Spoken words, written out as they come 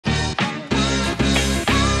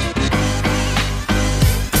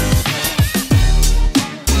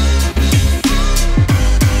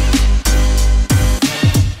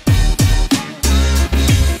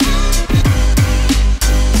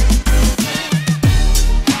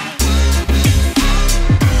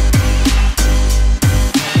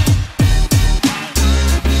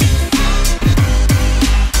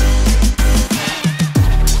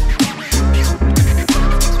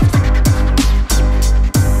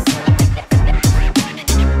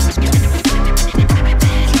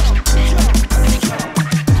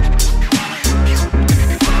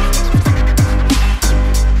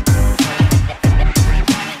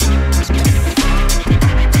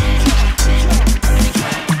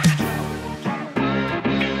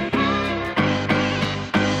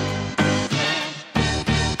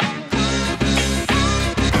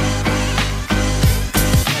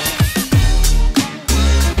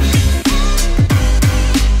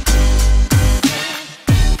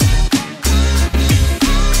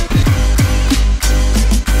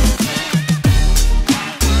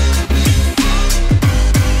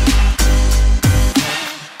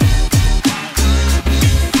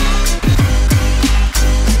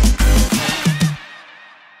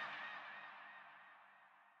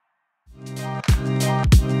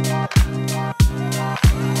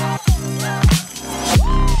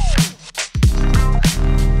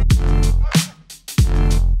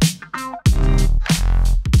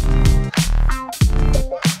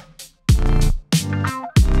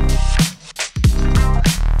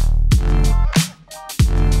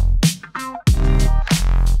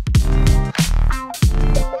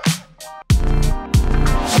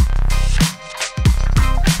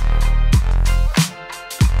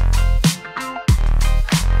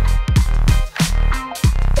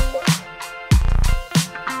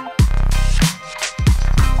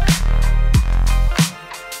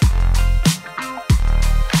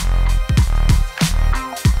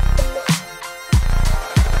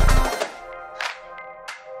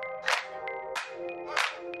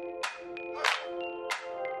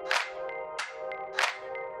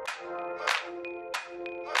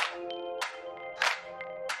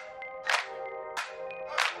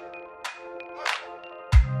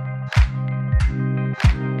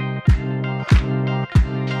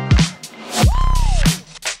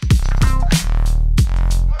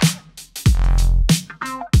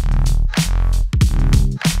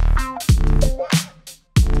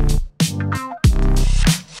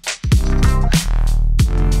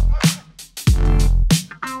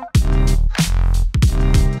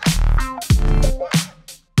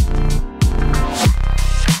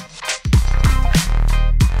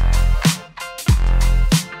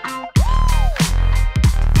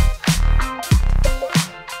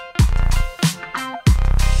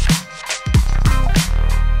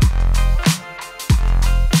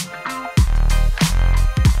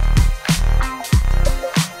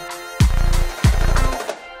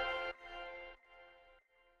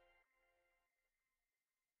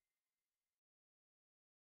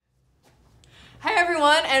Hi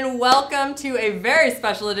everyone, and welcome to a very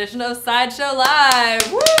special edition of Sideshow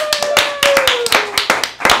Live. Woo!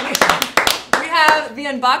 We have the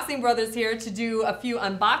Unboxing Brothers here to do a few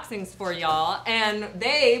unboxings for y'all, and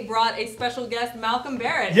they brought a special guest, Malcolm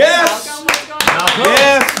Barrett. Yes! Malcolm, what's going on?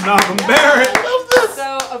 Yes, Malcolm Barrett.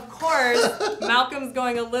 So, of course, Malcolm's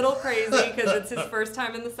going a little crazy because it's his first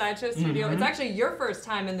time in the Sideshow studio. It's actually your first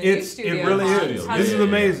time in the new studio. It really is. How's This is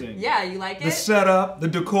amazing. Yeah, you like it? The setup, the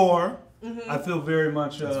decor. I feel very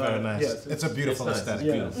much. It's very nice. Yes, it's a beautiful aesthetic.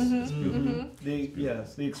 Yes. It's beautiful.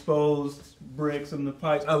 The exposed bricks and the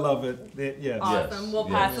pipes. I love it. Awesome. Yes. We'll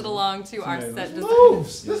pass it along to our amazing. set This designer.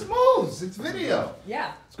 moves. This moves. It's video.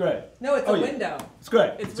 Yeah. It's great. No, it's a window. It's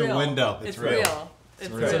great. It's a real. window. It's It's real. real. It's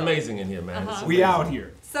It's real. amazing in here, man. It's We amazing. out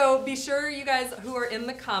here. So be sure you guys who are in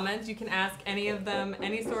the comments, you can ask any of them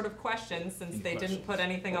any sort of questions since they didn't put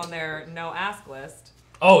anything on their no ask list.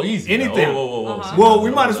 Oh, easy. Anything. Whoa, whoa, whoa, whoa. Well,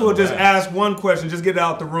 we might as well just ask one question. Just get it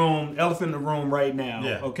out the room. Elephant in the room right now.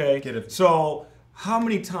 Yeah. Okay. Get it. So, how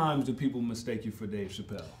many times do people mistake you for Dave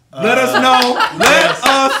Chappelle? Let us know. Let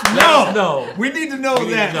us know. know. We need to know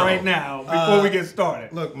that right now before we get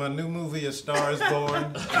started. Look, my new movie, A Star Is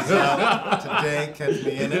Born, is out today. Catch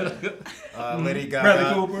me in it. Lady Bradley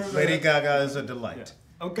Gaga. Cooper. Lady Gaga is a delight.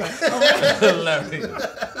 Okay. Hilarious.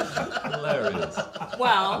 Hilarious.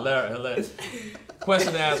 Well, Hilarious.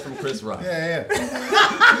 Question asked from Chris Rock. Yeah.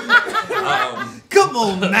 Come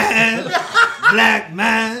on, man. Black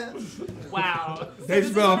man. wow. Dave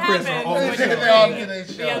So Chappelle and Chris are happens on when the you show. bring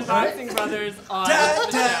the Unboxing Brothers on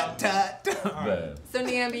the show. Man. So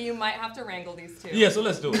Niambi, you might have to wrangle these two. Yeah, so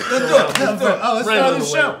let's do it. Let's start the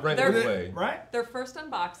show. Wrangle the way. Right? Their first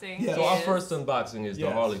unboxing Yeah. is... So our first unboxing is the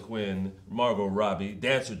Yes. Harley Quinn, Margot Robbie,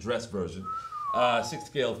 dancer dress version. 6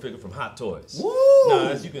 scale figure from Hot Toys. Woo! Now,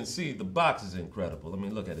 as you can see, the box is incredible. I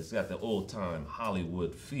mean, look at it. It's got the old-time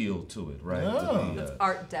Hollywood feel to it, right? Oh. With the,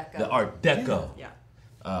 Art Deco. the Art Deco. Yeah.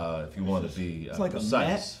 If you want to be It's like a precise.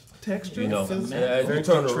 matte texture. You know, Feels as very you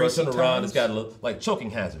turn Tracy around, it's Times. got a little, like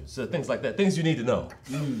choking hazards, so things like that, things you need to know.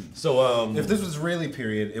 So, If this was really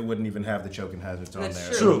period, it wouldn't even have the choking hazards on That's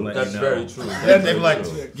there. true. It would true, let that's you know. very true. Then they'd be like,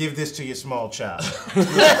 Very true. give this to your small child.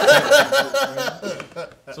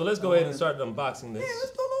 So let's go ahead and start unboxing this.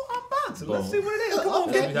 Let's do a little unboxing. Let's Boom. see what it is. Come on,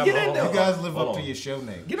 Okay. get in there. You guys live Hold up on. to your show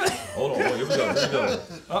name. Get in. Hold on, here we go, here we go.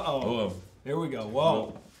 Uh-oh. Hold on. Here we go.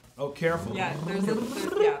 Whoa. Oh, careful. Yeah,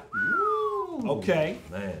 yeah. Okay.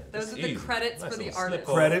 Man, Those it's are the easy. credits Nice for the little artist.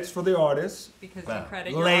 slip-on. Credits for the artist. Because Wow. you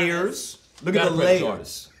credit your Layers. Look at Gotta the credit the layers.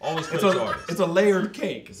 artist. Always It's credit the artist. it's a layered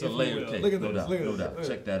cake. It's a if you layered will. cake, Look at no this. doubt, Look at no this. doubt.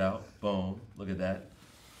 Check that out. Boom. Look at that.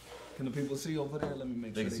 Can the people see over there? Let me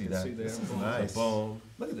make They sure can they see can that. see there. This is Boom. nice. Boom.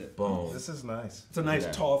 Look at that. Boom. This is nice. It's a nice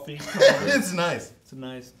Yeah. toffee. It's nice. It's a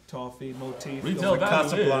nice toffee motif. Retail Going- value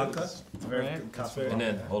Casablanca. is. It's very Right. good It's very- And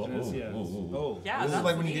Casablanca. then, hold on. It is, Ooh, yeah. ooh, ooh. Oh, Yeah, This is that's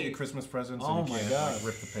like when you neat. get your Christmas presents Oh and you my can't God. like,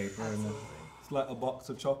 rip the paper. And it's like a box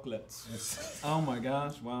of chocolates. Oh my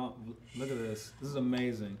gosh! Wow! Look at this. This is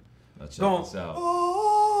amazing. Now check Don't. this out.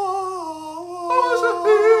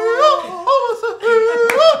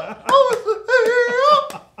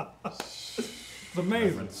 It's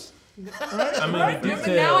amazing. I mean, the Yeah, but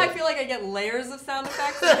detail. now I feel like I get layers of sound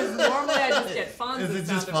effects because normally I just get Fonz Is it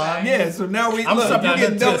sound just fine? effects. Yeah. So now we I'm look. subbing You that get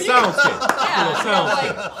to double. the sound kit. Yeah, Little I sound got,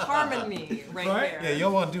 kit. like harmony right, Right? there. Yeah,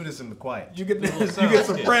 y'all want to do this in the quiet. You get Little you sound get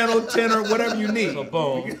kit. soprano, tenor, whatever you need. So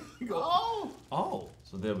boom. Oh,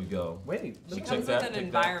 So there we go. wait. So It check comes that. with an check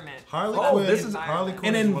environment. Harley Oh, Quinn. this is Harley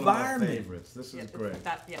Quinn an is one of my environment. favorites. This is great.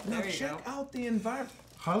 Yeah, Now there you check go. out the environment.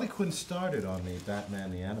 Harley Quinn started on the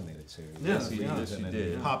Batman the Animated Series. Yes, she yeah. did. She And then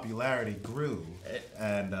did. popularity grew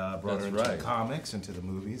and brought That's her into right. the comics, into the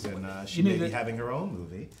movies, and she You may need be to- having her own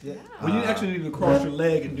movie. Yeah. Well, you actually need to cross your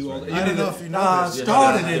leg and do all that. I don't know if you know this. Yes,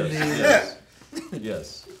 Started yes, in the. yes,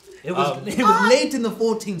 yes. It was late in the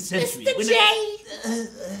 14th century. Mr. J,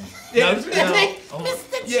 Yeah, Now, Mr.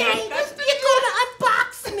 J, you're gonna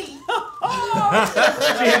unbox me.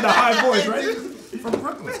 she had the high voice, right? From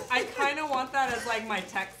Brooklyn. I kind of want that as like my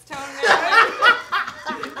text tone maybe.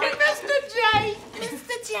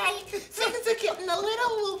 Mr. J, things are getting a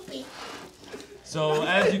little loopy. so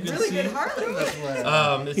as you can see, Good Harley.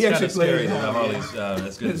 it's He kind actually of scary played that Harley. Harley's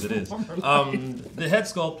as good as it is. The head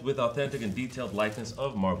sculpt with authentic and detailed likeness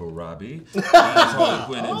of Margot Robbie as Harley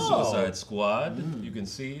Quinn in Suicide Squad. You can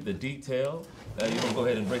see the detail. You want to go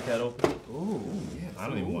ahead and break that open? I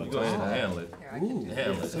don't even want Go ahead and handle it. Here, I can do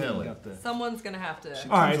Handle it. Someone's gonna have to.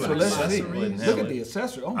 All right, so with let's see. accessories. Look at the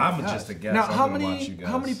accessory. Oh my I'm gosh. just a guest. Now, I'm how gonna watch many you guys.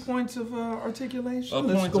 how many points of articulation?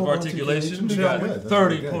 Let's Points go of on articulation. We shall got we? That's 30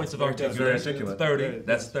 very good. points of Very good. articulation. Very 30. articulate.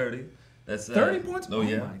 That's 30. That's 30 points? Oh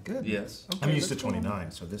yeah. my goodness. Yes. Okay, I'm used to let's go on.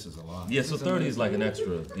 29, so this is a lot. Yeah. So 30 is like an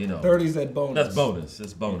extra. 30's that bonus. That's bonus.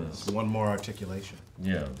 It's bonus. One more articulation.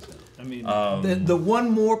 Yeah. I mean, the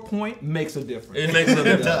one more point makes a difference. It makes a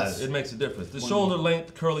difference. does. It makes a difference. The shoulder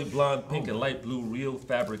length, curly blonde, pink, and light blue real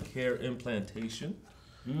fabric hair implantation.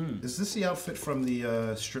 Is this the outfit from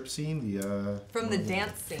the strip scene? From the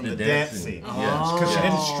dance scene. The dance scene. Yes. Because she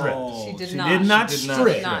didn't strip. She did She not. did not She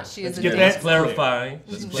strip. not. She is a get dancer. that Clarifying.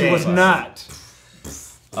 She was not.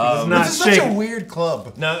 She was not This is such a shaking. weird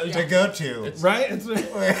club Now, to go to. Right?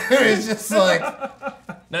 It's just like,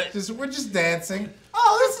 now, we're just dancing.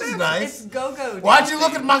 Oh, this is nice. It's go-go. Why'd you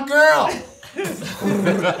look at my girl?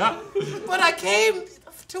 But I came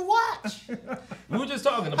to watch. we were just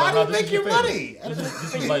talking about How do you this make is your favorite. money?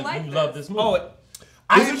 This was You like like you this. love this movie. Oh,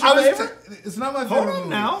 It's not my favorite. hold on movie.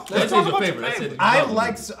 now. That's talk your about favorite.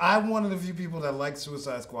 That's it. I'm one of the few people that like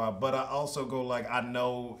Suicide Squad, but I also go like, I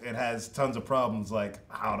know it has tons of problems, like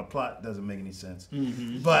how the plot doesn't make any sense.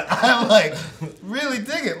 But I like really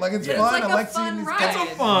dig it. Like it's It's fun. like I a like fun seeing these ride. guys.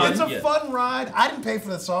 It's a fun. It's a Yeah. fun ride. I didn't pay for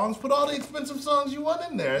the songs. Put all the expensive songs you want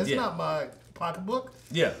in there. It's Yeah. not my pocketbook.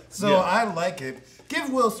 Yeah. So yeah. I like it. Give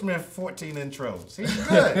Will Smith 14 intros. He's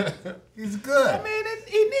good. He's good. I mean,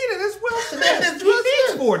 he needed his Will Smith. It's He Will needs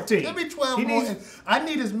Smith. 14. Give me 12 He more. needs- I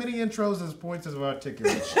need as many intros as points of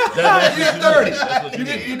articulation. That's You what need 30. That's what You you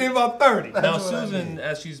need, you need. need about 30. Now, That's what I Susan,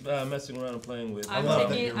 as she's messing around and playing with I'm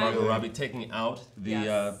taking- Margot I'm- Robbie, taking out the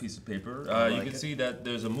Yes. piece of paper, like you can it. see that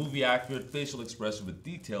there's a movie-accurate facial expression with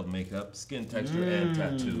detailed makeup, skin texture, and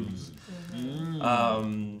tattoos.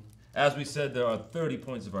 As we said, there are 30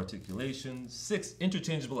 points of articulation, 6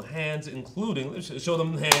 interchangeable hands, including, let's show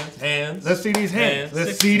them hands. Let's see these hands.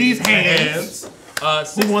 Let's 6 see these hands.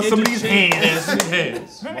 Six wants some of these interchange- hands?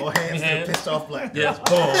 hands. More hands than Hands. pissed off black. Yes,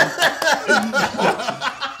 boom.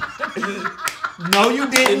 No, you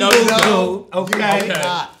didn't. No, you Boo-boo. don't. Okay.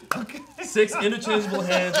 Okay. 6 interchangeable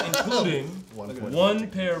hands, including point. one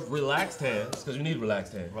pair of relaxed hands, because you need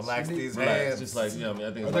relaxed hands. Relax these Relax, hands. just like, I mean, I think Are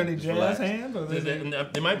it's there like any just jazz relax. hands? Or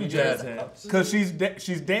There might be jazz hands. Because she's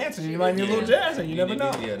dancing. You might need a little jazz hand. You never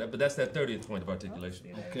know. Yeah, but that's that 30th point of articulation.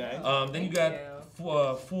 Okay. Then you got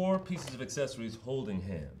four pieces of accessories holding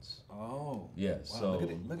hands. Oh. Yes, Wow, so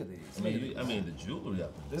look at these. I mean, the jewelry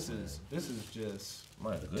up in This is just.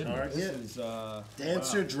 my goodness. This is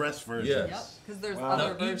Dancer dress version. Yep, Yes. because there's Wow. other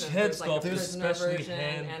Now, each versions. head There's like a sculpt is prisoner specially version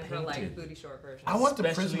and her like hand-painted. booty short version. I want the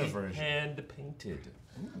Especially prisoner version. hand painted.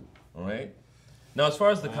 All right. Now, as far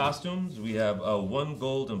as the costumes, we have one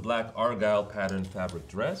gold and black argyle pattern fabric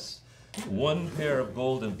dress, one pair of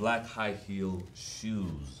gold and black high heel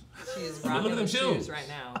shoes. She's Look at rocking them the shoes. shoes right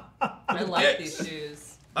now. I like Yes. these shoes.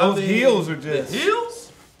 those I mean, heels are the just.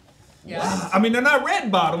 heels. Yeah. I mean, they're not red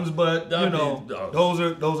bottoms, but I you mean, know, no.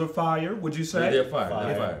 those are fire. Would you say? They're fire.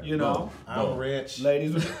 They're fire. You know, I'm rich.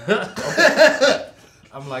 ladies.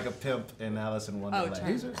 I'm like a pimp in Alice in Wonderland. turn.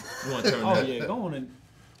 You want to turn Oh that? yeah, go on and.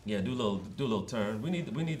 Yeah, do a little turn. We need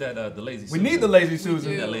that the lazy. We Susan. need the lazy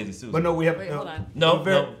Susan. do. That lazy Susan. But no, we have. Wait, hold on. No, we're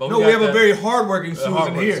very- but no, we we got have a that- very hardworking Susan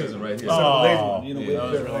hardworking here. Susan right here. Instead of the lazy Oh, one. You know, yeah, we're that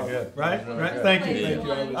was very really hard. good. Right? Really Right? good. Thank you. Lazy Thank you.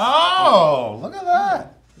 one. Elvis. Oh, look at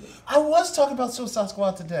that. I was talking about Suicide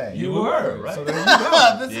Squad today. You were, were right? So there you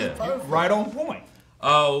go. This Yeah. is perfect. Right on point.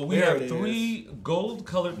 We There have it 3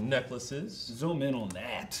 gold-colored necklaces. Zoom in on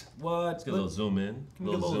that. What? Let's get a little zoom in. Give me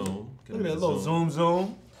a Little little- zoom. Look at that little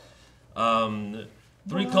zoom.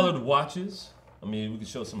 3 colored watches. I mean, we can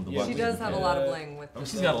show some of the Yeah, watches. She does we have a have. lot of bling with I mean,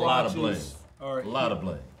 her. she's got a lot of bling. All right. A lot of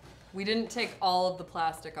bling. We didn't take all of the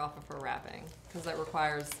plastic off of her wrapping because that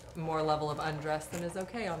requires more level of undress than is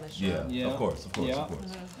okay on this show. Yeah, Yeah. of course. Yeah.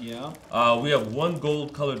 Mm-hmm. Yeah. We have 1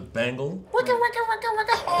 gold-colored bangle. Wicka, wicka, wicka,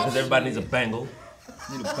 wicka. Because everybody needs a bangle.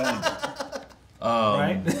 Need a bang. Um,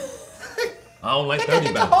 Right? I don't like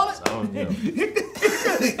 30 bangles. I don't, you know.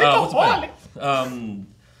 What's a bangle?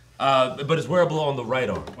 But it's wearable on the right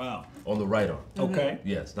arm. Wow. On the right arm. Okay.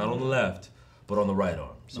 Yes, not on the left, but on the right arm.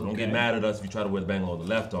 So don't get Okay. mad at us if you try to wear the bangle on the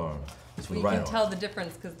left arm. It's for You the right can arm. tell the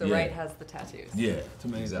difference because the Yeah. right has the tattoos. Yeah,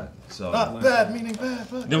 amazing. exactly. So Bad meaning bad.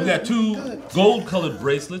 But then we got 2 gold-colored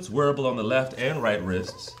bracelets wearable on the left and right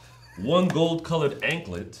wrists. 1 gold-colored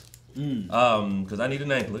anklet, because I need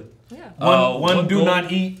an anklet. Yeah. One do gold- not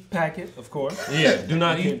eat packet, of course. Yeah, do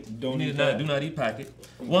not Okay, eat. don't you eat need that. do not eat packet.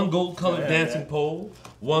 1 gold-colored Yeah, dancing yeah. pole.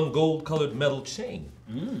 1 gold-colored metal chain.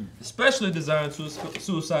 Specially designed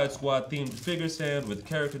Suicide Squad themed figure stand with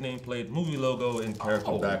character nameplate, movie logo, and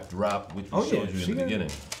character backdrop, which we Oh, yeah, showed you she in the got-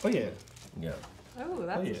 beginning. Oh yeah. Yeah. Oh,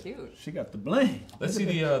 that's Oh yeah. cute. She got the bling. Let's see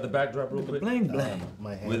the backdrop real The quick. bling bling.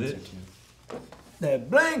 my hands With are it. too. That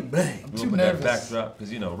bling bling. We'll too put that nervous. backdrop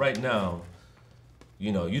because you know right now,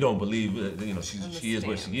 you don't believe she is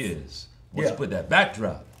where she stands. is. Once you put that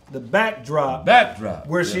backdrop. The backdrop. Backdrop.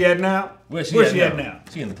 Where's she at now? Where's she at now?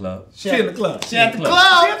 She in the club. She in the club. She at the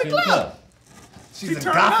club. She in the club. She's in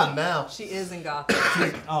Gotham now. She is in Gotham.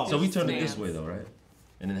 Oh. So we turn it this way though, right?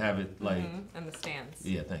 And then have it like. And the stands.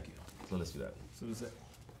 Yeah, thank you. So let's do that. So is that,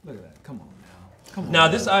 look at that. Come on now. Come on. Now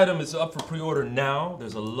this item is up for pre-order now.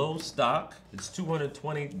 There's a low stock. It's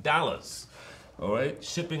 $220. All right,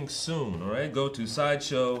 shipping soon. All right, go to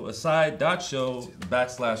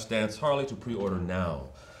side.show/Dance Harley to pre-order now.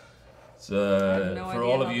 I have no For idea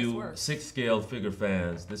all how of this you works. 6-scale figure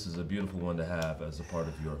fans, this is a beautiful one to have as a part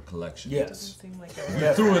of your collection. Yes. Seem like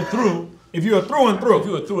Yes. Through and through. If you're through and through, If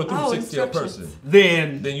you're a through and through Oh, 6-scale instructions. person,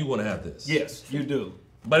 then then you want to have this. yes, you do.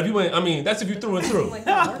 But if you ain't, I mean, that's if you're through and through. like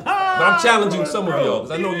that works. But I'm challenging some of y'all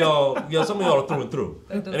because I know y'all, some of y'all are through and through.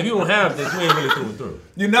 And if you don't have this, you ain't really through and through.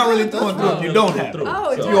 You're not really through and through if you don't have it.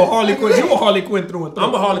 Oh, it So, You're a Harley Quinn. You're a Harley Quinn through and through.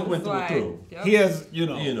 I'm a Harley Quinn through and Why? through. Yep. He has, you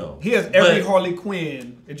know, he has every But- Harley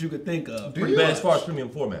Quinn that you could think of. Do you? But as far as premium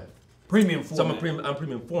format. Premium So format. I'm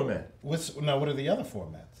premium format. What are the other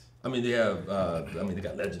formats? I mean, they have, they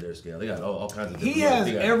got legendary scale. They got all kinds of different. He has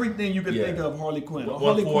they got everything you could yeah. think of Harley Quinn. A 1/4,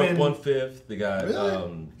 Harley Quinn. 1/5. They got,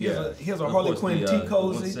 Really? He has a- he has a Of Harley course, Quinn the, tea the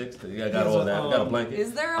cozy. 1/6. They He got has all a, that. They got a blanket.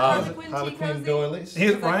 Is there a Harley Quinn Harley tea Quinn cozy? doilies?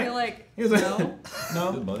 Here's, 'Cause I right? feel like Here's no.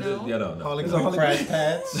 no. Yeah, no. Harley There's a Quinn Harley crash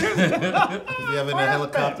pads. If you ever in a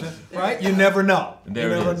helicopter. Right? You never know. There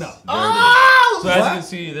you it never is. know. There it is. So as you What? can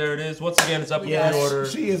see, there it is. Once again, it's up for Yes. pre-order.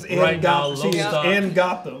 She is in right now, Gotham. low She is stock. in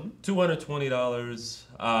Gotham. $220.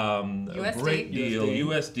 A great deal.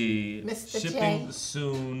 USD. Mr. Shipping J.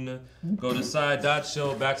 soon. Go to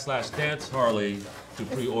side.show/Dance Harley to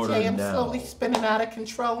pre-order Jay, I'm now. slowly spinning out of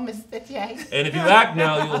control, Mr. J. And if you act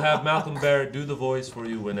now, you'll have Malcolm Barrett do the voice for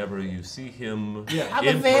you whenever you see him I'm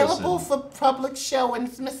in available person. for public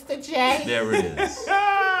showings, Mr. J. There it is.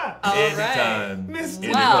 All Anytime. right.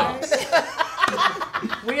 Any Well, place.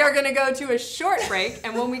 we are going to go to a short break,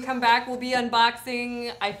 and when we come back, we'll be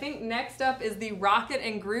unboxing. I think next up is the Rocket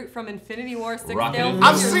and Groot from Infinity War 6-scale. Rocket and figure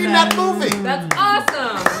I've seen set. that movie. That's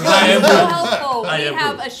awesome. I am so Groot. helpful. I We am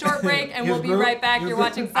have Groot. a short break, and Here's we'll be Groot. right back. Here's You're Groot.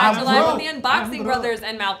 watching I'm Sideshow Live with Groot. the I'm Unboxing Groot. Brothers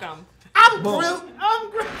and Malcolm. I'm Boom. Groot. I'm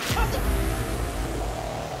Groot.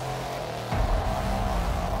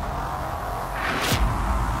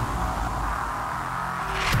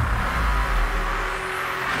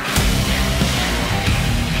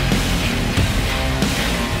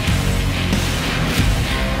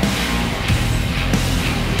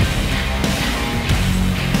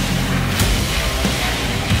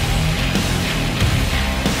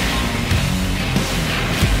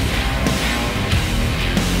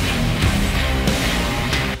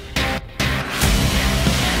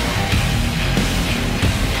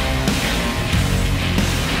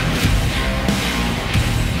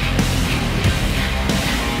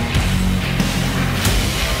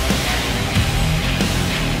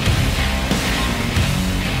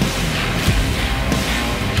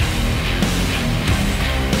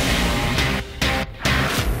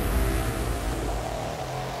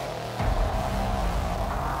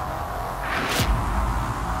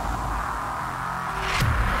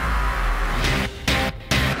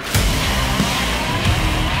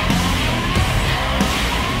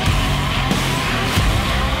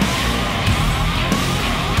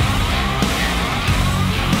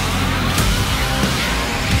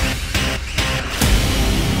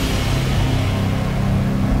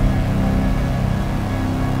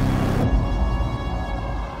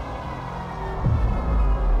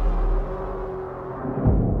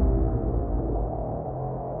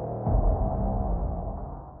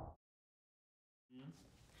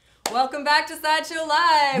 Welcome back to Sideshow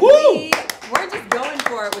Live. Woo! We're just going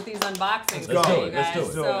for it with these unboxings. Let's today, do it, you let's guys. do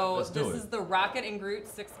it, So let's do this it. is the Rocket and Groot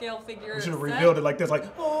 6-scale figure. You should have set. revealed it like this, like,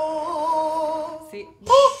 oh. See,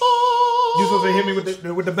 You supposed to hit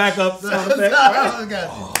me with the backup sound effect. I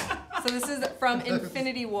got you. so this is from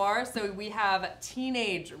Infinity War. So we have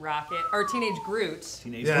Teenage Rocket or Teenage Groot,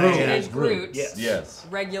 Teenage Yeah, Groot. yeah. Teenage Groot, Yes. Yes.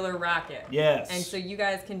 regular Rocket. Yes. And so you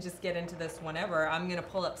guys can just get into this whenever. I'm gonna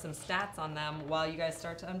pull up some stats on them while you guys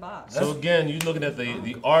start to unbox. So again, you're looking at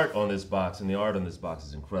the art on this box, and the art on this box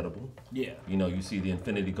is incredible. Yeah. You know, you see the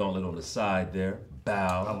Infinity Gauntlet on the side there.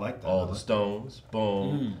 Bow. I like that. All I the like stones.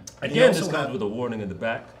 Boom. you Again, also this comes have- with a warning in the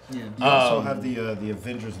back. You also have the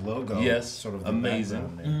Avengers logo. Yes, Sort of the amazing.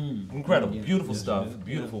 background there. Incredible. Beautiful stuff.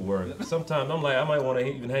 Beautiful work. Sometimes I'm like, I might want to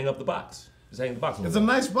even hang up the box. Just hang the box. It's a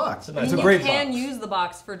nice box. It's a great You can box. use the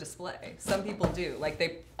box for display. Some people do. Like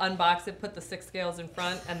they unbox it, put the 6 scales in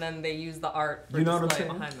front, and then they use the art for You know what I'm display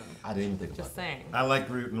saying? behind them. I didn't even think about Just that. saying. I like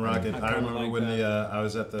Groot and Rocket. I remember like when that. I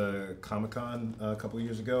was at the Comic-Con a couple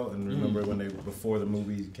years ago, and remember when before the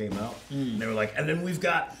movie came out, they were like, and then we've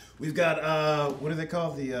got what do they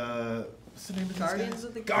call the what's the name of these Guardians guys?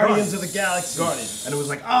 of the Guardians of the Galaxy. Guardians. And it was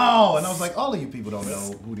like, oh, and I was like, all of you people don't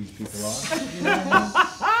know who these people are. You know what I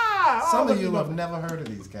mean? Some of you have never heard of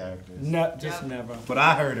these characters. No, just never. But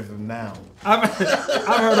I heard of them now. I've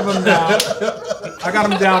heard of them now. I got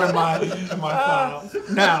them down in my files.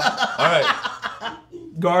 Now, All right.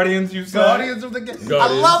 Guardians, you say? Guardians of the Galaxy. I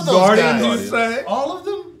Guardians. love those Guardians, guys. you say? All of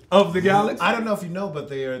them? Of the Galaxy? I don't know if you know, but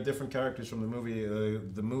they are different characters from the movie.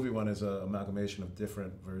 The movie one is an amalgamation of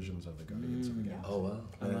different versions of the Guardians of the Galaxy. Oh wow.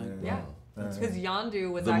 Yeah. Because Yondu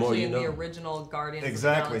was The more actually you in know. the original Guardians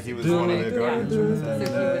Exactly, of the he was Galaxy. one of the Guardians. So he of the was,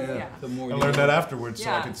 Galaxy. yeah. The more I you learned know. that afterwards, so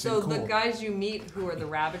I Yeah, could seem so cool. the guys you meet who are the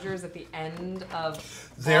Ravagers at the end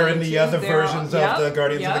of They're in Volume the 2, other they're all- versions yep, of the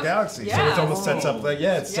Guardians of yep, the Galaxy. So yeah. it almost sets up,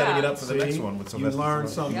 it's setting it Yeah. up for the next one with You Sylvester learn Stallone.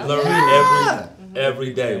 something. Yep. Learn Yeah.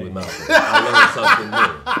 every day with Malcolm. I learned something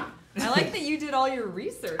new. I like that you did all your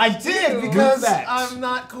research. I did too. because Facts. I'm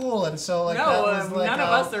not cool, and so like No, that was like none of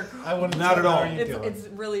how us are cool. I wouldn't Not tell at all. how are you doing. It's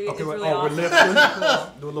really, Okay, it's wait, really we're awesome. lifting.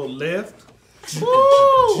 Cool. Do a little lift.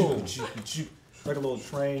 Woo! Like a little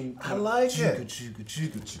train. I like it.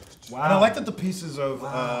 Wow. And I like that the pieces of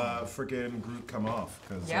freaking Groot come off.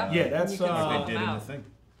 Cause, Yeah. Yeah, that's, You can like swap they them did in the out. thing.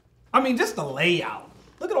 I mean, just the layout.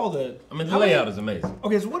 Look at all the. I mean, the how many- layout is amazing.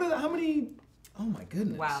 Okay, so what are how many? Oh my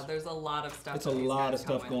goodness. Wow, there's a lot of stuff. It's that a these lot guys of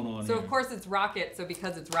stuff come with. going on So here. of course it's Rocket. So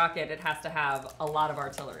because it's Rocket, it has to have a lot of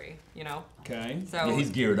artillery. You know. Okay. So Yeah, he's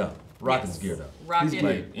geared up. Rocket's Yes. geared up. Rocket. He's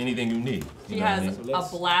like anything you need. You He know what I has mean? So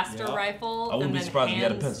let's- a blaster yeah. rifle I wouldn't and be then surprised if he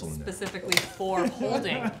had a hands pencil in there. specifically for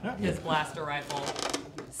holding his blaster rifle.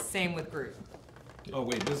 Same with Groot. Oh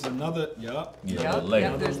wait, this is another. Yup. Yeah, Yep, the layer.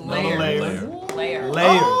 yep, there's Another layers. layer. Layer.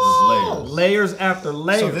 Layers. Oh! Layers after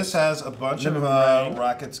layers. So this has a bunch of Living room.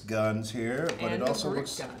 Rocket's guns here, but And it also a Groot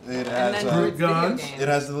looks. gun. It And has then Groot's video guns. game. it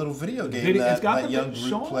has the little video game Video, that, it's got that the young Groot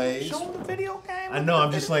show, plays. Show the video game. I know,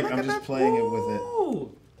 I'm just like Look I'm at just that. playing it with it.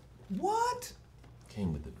 Ooh. What?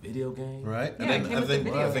 Came with the video game. Right? Yeah, it came with the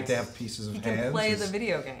video I think they game. have pieces of He hands. can play the his-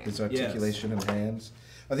 video game. His articulation of hands.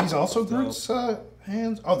 Are these also Groot's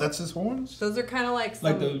hands? Oh, that's his horns? Those are kind of like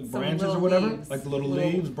some, Like the some branches little or whatever? leaves. Like the little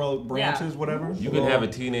leaves, branches, whatever? You can have a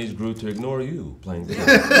teenage Groot to ignore you playing the game.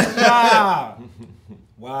 Yeah.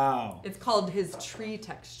 Wow. It's called his tree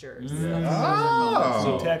textures. Oh.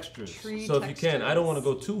 Some textures. Tree So if you can, I don't want to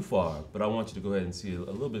textures. go too far, but I want you to go ahead and see a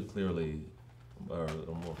little bit clearly, or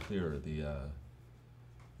more clearer, the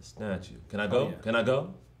statue. Can I go? yeah. Can I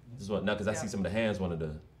go? This is what now because I Yeah. see some of the hands wanted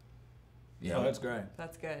to. Yeah, Oh, that's great.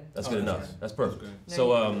 That's good. that's Oh, good that's enough. great. That's perfect. That's great.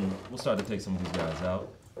 So we'll start to take some of these guys out.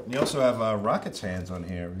 And you also have Rocket's hands on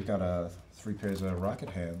here. We got 3 pairs of Rocket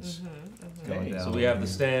hands. Going Okay, down So we have the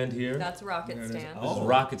here. stand here. That's rocket There it is. stand. This is Oh.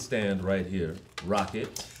 rocket stand right here.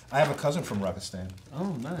 Rocket. I have a cousin from Rocket Stand.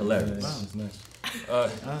 Oh, nice. Hilarious. Wow,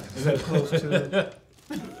 that's nice. Is that close to?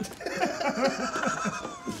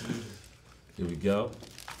 Here we go.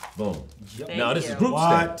 Boom. Thank Now this you. is Groot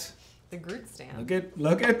stand. What? The Groot stand.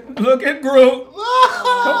 Look at Groot. Come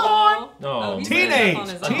on. No, he's Teenage.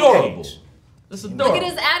 putting it up on his own. adorable. This is Look adorable. at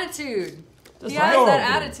his attitude. That's He has adorable.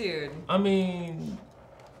 that attitude. I mean,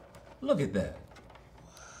 look at that.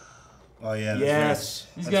 Oh, yeah. Yes.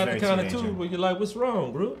 He's That's got the very kind of teenager. tune where you're like, what's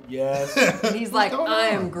wrong, Groot? Yes. And he's like, going I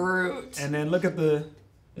on? am Groot. And then look at the.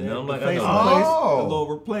 And I'm the like, I face know. replace, Oh. the little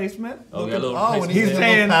replacement. Oh, Look got a at- little Oh, and replacement he's He's there.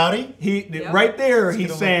 saying pouty. he Yep. right there. He's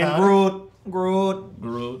He's getting a saying little Groot.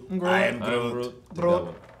 Groot. Groot. I am I'm Groot. Groot.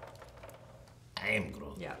 Groot. I am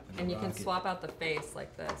Groot. Yeah, and you can swap out the face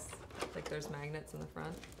like this. Like there's magnets in the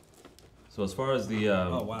front. So as far as the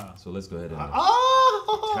Oh, wow. So let's go ahead and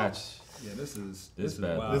Oh! attach. Yeah, this is This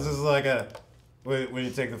bad wow. boy. This is like a. When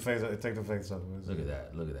you take the face off. Look at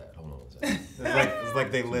that. Look at that. Hold on a second. It's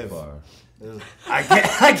like they Too live. far.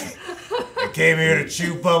 I came here to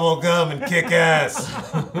chew bubble gum and kick ass.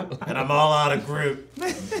 And I'm all out of Groot.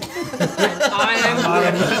 I am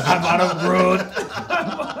Groot. I'm out of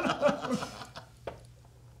Groot.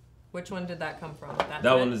 Which one did that come from? That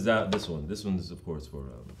set? one is that. This one. This one is of course for.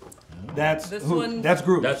 That's This who, one- That's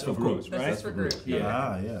Groot. That's for of Groot. course, This right? is for Groot. Yeah.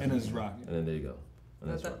 Ah, yeah. And his rocket. And then there you go.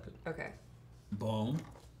 And that's That- rocket. Okay. Boom.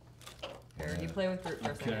 Here, you play with Groot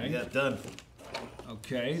for a second. Okay. Yeah, done.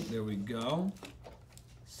 Okay, there we go.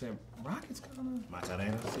 So Rocket's gonna.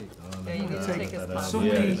 Macarena. Yeah, you need to take his palm. So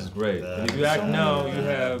Yeah, many- this is great. And if you act now, you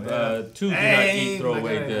have 2 do not Hey, eat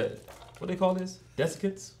throwaway. Macarena. What do they call this?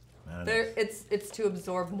 Desiccants. It's to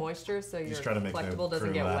absorb moisture, so your trying to make the collectible doesn't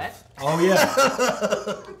crew get laugh. wet. Oh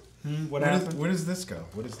yeah. What happened? Where does this go?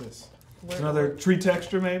 What is this? It's another tree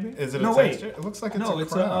texture, maybe? Is it no, a wait. texture? It looks like it's No, a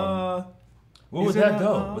it's crown. Where would that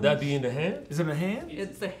go? Would that be in the hand? Is it a hand?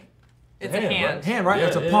 It's a hand, hand. Hand, right? Yeah,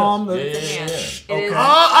 It's a yeah, palm. yeah, It's a hand. yeah. It is.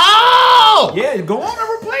 Oh! Yeah, go on and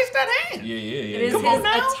replace that hand. Yeah, yeah, yeah. It is Come on his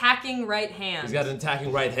now. attacking right hand. He's got an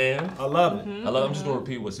attacking right hand. I love it. I'm just gonna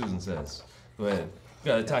repeat what Susan says. Go ahead. You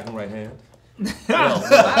got an attacking right hand.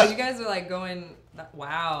 Wow, you guys are like going.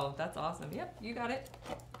 Wow, that's awesome. Yep, you got it.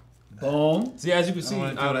 Boom. See, as you can see,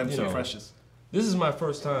 I'm you so know, precious. this is my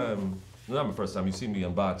first time. Not my first time. You see me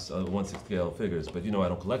unbox 1/6 scale figures, but you know I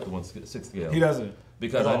don't collect the 1/6 scale. He doesn't.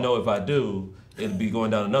 Because I know if I do, it'd be going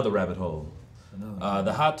down another rabbit hole.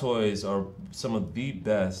 The Hot Toys are some of the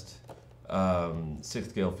best 6th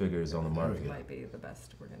scale figures on the market. Might be the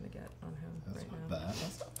best we're gonna get on him right now.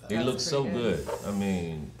 They That's look so pretty good. I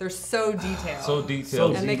mean, They're so detailed. so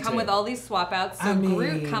detailed. And they come with all these swap outs. So I mean,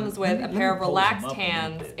 Groot comes with a let me pair of pose him relaxed up a little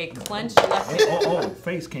hands, bit. a clenched left Oh,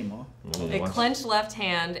 face came off. a clenched left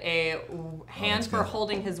hand, a hand for good.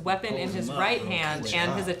 holding his weapon in his right hand,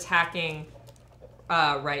 and his attacking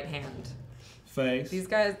right hand. Face. These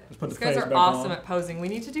guys, put these the guys face are back awesome on. at posing. We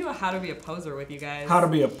need to do a how to be a poser with you guys. How to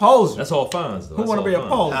be a poser. That's all fines though. Who want to be a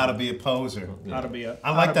poser? How to be a poser. How to be a.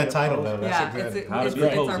 I how like to that be a title poser. though. That's Yeah, a good. How to it's be a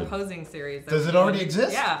our poser. posing series. Does it already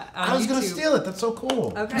exist? Yeah. on I was gonna YouTube. steal it. That's so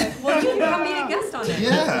cool. Okay. Well, you can come be a guest on it.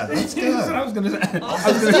 Yeah, that's He said I good. was gonna.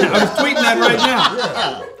 I was tweeting that right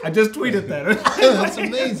now. I just tweeted that. That's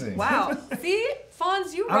amazing. Wow. See,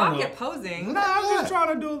 Fonz, you I don't rock know. at posing. Nah, I'm just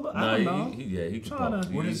trying to do. I don't know. He can Trying pop. to-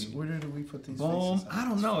 Where do we put these Boom. faces? I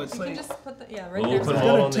don't know. It's You like. can just put the right We'll there. put He's them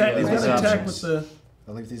all got on attack. the He's got these to attack with options. the.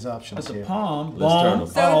 I leave these options With the here. palm. Let's turn Boom. them.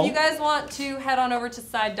 So Oh. if you guys want to head on over to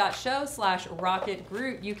side.show/Rocket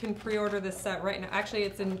Groot, you can pre-order this set right now. Actually,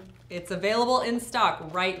 it's available in stock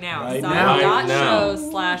right now. Right now. Right now.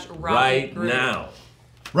 Side.show/Rocket Right Groot. now.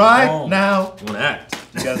 Right Boom. now. You wanna act?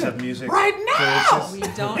 You guys have music. Right now. We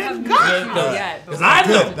don't have music yet. Because I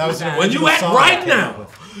know. That was an When you original act song I right came now, up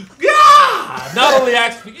with. God not only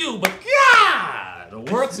acts for you, but God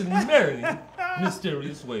works in many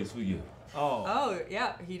mysterious ways for you. Oh. Oh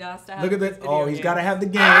yeah, he has to have. Look at this that. video Oh, he's game. got to have the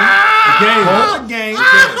game. The game. Hold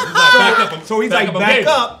the game. So he's like, back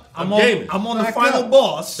up. I'm gaming. on the Back final up.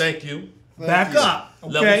 boss. Thank you. Back you. up.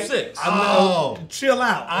 Level Okay. 6. Oh. Chill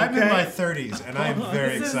out. I'm okay? in my 30s and I am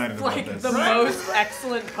very This excited is about like this. the most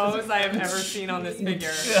excellent pose I have ever seen on this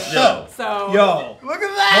figure. Yo. So Yo. Look at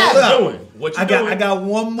What that. you doing? What you I doing? got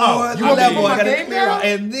one more Oh, you want me to level put I my got to game clear down? out,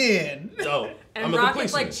 and then Yo, and I'm a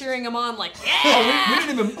Rocket's like completionist. cheering him on, like we didn't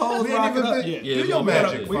even pose. We didn't Rocket even up think- yet. Yeah, Do we your gotta-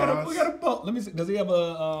 magic, We Fonz. got to pose. Let me see. Does he have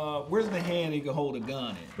a? Where's the hand he can hold a gun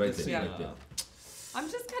in? Right Let's there, see. right there. I'm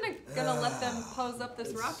just kind of gonna let them pose up this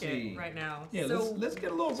Let's rocket see. right now. Yeah, so let's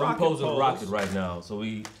get a little So I'm rocket posing pose. Rocket right now, so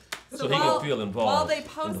he So can while, feel involved while they in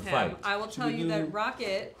pose the him, fight. I will tell we you do- that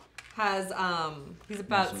Rocket has he's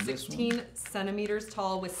about So this 16 centimeters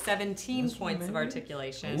tall with 17 points of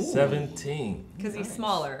articulation 17. because he's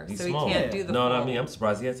smaller, He's so small. he can't do the No, full. I mean, I'm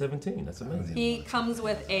surprised he had 17. That's amazing. He comes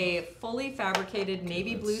with a fully fabricated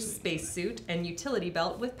navy blue spacesuit and utility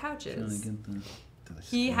belt with pouches.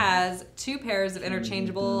 He has 2 pairs of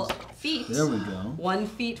interchangeable feet. There we go. 1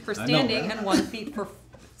 feet for know, standing right? and 1 feet for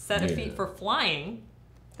set of Yeah. feet for flying.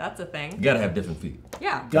 That's a thing. You gotta have different feet.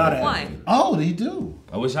 Yeah, Gotta have flying. Oh, they do.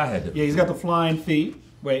 I wish I had different Yeah, he's got the flying feet.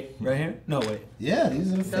 Wait, right here? No, wait. Yeah,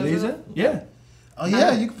 these are the Those feet. Is are- it? Yeah. Oh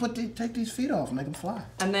yeah, you can take these feet off and make them fly.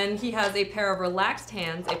 And then he has a pair of relaxed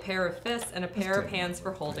hands, a pair of fists, and a pair of hands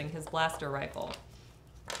for holding his blaster rifle.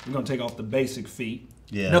 We're gonna take off the basic feet.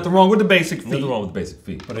 Yeah. Nothing wrong with the basic feet. Nothing wrong with basic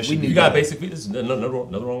feet. But it we should need be You got better. basic feet. There's nothing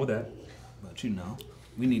wrong with that. But you know,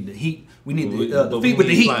 we need the heat. We need We- the but we feet with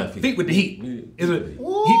the need heat. flying feet. Feet with the heat. We- Is it?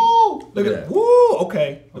 Woo! Heat. Look Yeah. at woo.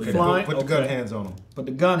 Okay. The Okay, flying. Put the gun okay. hands on them. Put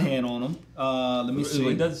the gun hand on him. Let me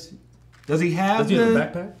see. Does Does he have he have a the?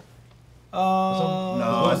 backpack?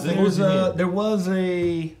 No, I think there was it was a. There was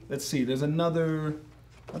a. Let's see. There's another.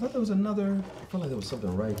 I thought there was another, I feel like there was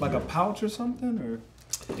something right like here. a pouch or something, or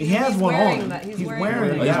he has He's one wearing on him. that- he's He's wearing wearing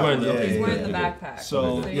that. it. Oh, he's Yeah. wearing the, Yeah, okay, He's yeah, wearing the okay. backpack.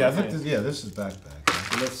 So- Yeah, I think this is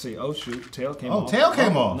backpack. Let's see. Oh shoot, tail came Oh, off. tail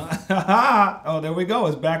came off. Oh, there we go.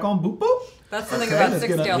 It's back on. Boop boop. That's the thing Okay, about let's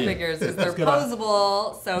get 6-scale up here. figures is they're Let's get up.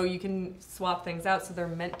 posable, so you can swap things out. So they're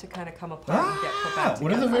meant to kind of come apart and get put back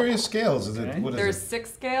What are together. the various scales? Is it Okay. what is There's it?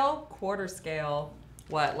 6 scale, quarter scale,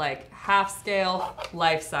 like half scale,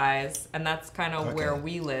 life size, and that's kind of where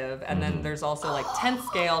we live. And then there's also like 10th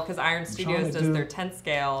scale, because Iron Studios does their 10th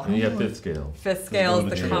scale. And you have 5th scale. 5th scale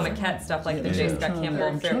is the Comic-Cat stuff, like the J. Scott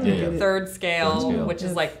Campbell. 3rd scale, which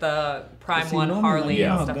is like the Prime 1 Harley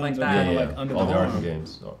and stuff like that. Yeah, all the Arkham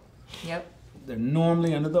games. So. Yep. They're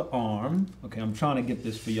normally under the arm. Okay, I'm trying to get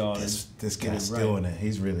this for y'all. This guy's doing it.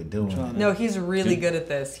 He's really doing it. No, he's really good at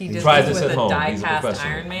this. He did tries this this with at a home. He's a die-cast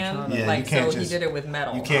professional. Iron Man. Yeah, like, you can't so he did it with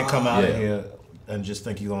metal. You can't come out of here and just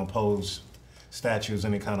think you're gonna pose statues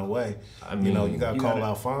any kind of way. I mean, you know, you gotta call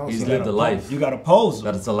Alphonse. He's lived a life. You gotta pose.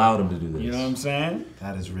 That it's allowed him to do this. You know what I'm saying?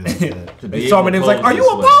 That is really good. They saw me and they was like, "Are you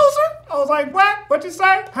a poser?" I was like, "What? What you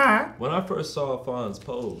say? Huh?" When I first saw Alphonse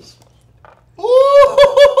pose,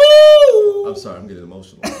 Ooh! I'm sorry, I'm getting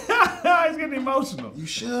emotional. He's getting emotional. You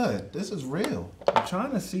should. This is real. I'm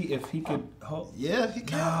trying to see if he could hold. Yeah, he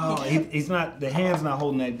can. No, he's not. The hand's not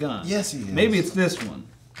holding that gun. Yes, he is. Maybe it's this one.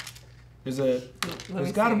 There's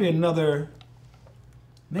got to be another.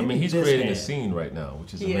 I mean, he's creating a scene right now,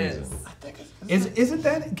 which is amazing. I think it's Isn't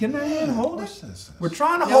that? Can that hand hold What's it? this? We're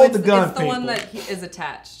trying to hold the gun. It's the one that is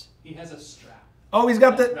attached. He has a strap. Oh, he's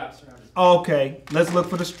got the. Wraps around his Okay, let's look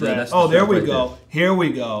for the strap. that's Oh, the there strap we right go. there. Here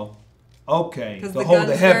we go. Okay, Because to the hold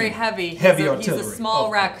gun's heavy, very heavy. Heavy He's artillery. a small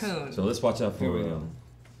Okay. raccoon. So let's watch out for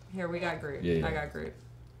Here, we got Groot. Yeah. I got Groot.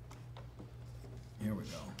 Here we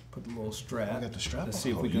go. Put the little strap. I got the strap Let's on. see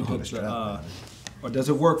if Oh, we you can got hook the strap the. on. Or does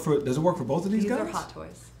it work for both of these These are guys? Hot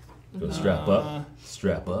Toys. Go strap up.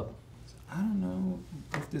 Strap up. I don't know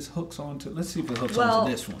if this hooks onto. Let's see if it hooks Well-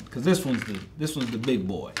 onto this one, because this one's the big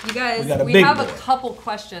boy. You guys, got a we big have boy. a couple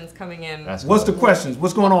questions coming in. Ask What's the him. questions?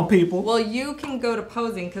 What's going on, people? Well, you can go to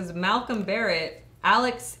posing because Malcolm Barrett,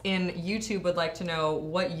 Alex in YouTube would like to know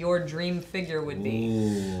what your dream figure would be.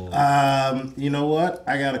 You know what?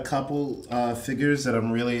 I got a couple figures that I'm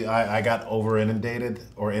really. I got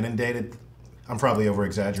inundated. I'm probably over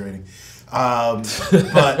exaggerating,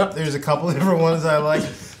 but there's a couple different ones I like.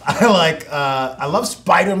 I love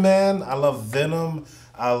Spider-Man. I love Venom.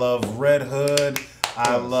 I love Red Hood.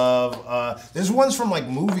 I love. There's ones from like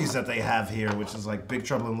movies that they have here, which is like Big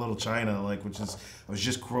Trouble in Little China, like which is. I was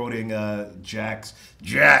just quoting Jack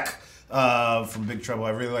from Big Trouble. I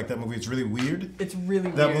really like that movie. It's really weird. It's really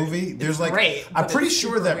weird. That movie. There's like. Great, I'm but pretty it's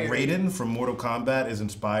sure super that weird. Raiden from Mortal Kombat is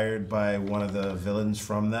inspired by one of the villains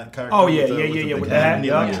from that character. Oh, yeah, with the yeah, big with head and that, the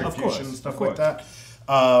yeah, electrocution of course, and stuff of like that.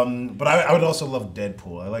 But I would also love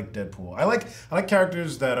Deadpool. I like Deadpool. I like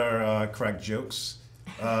characters that are crack jokes.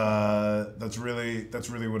 That's really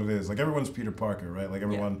what it is. Like everyone's Peter Parker, right? Like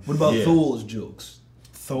everyone. What about Thor's jokes?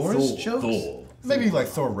 Thor's jokes? Thor. Maybe like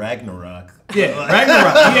Thor Ragnarok. Yeah,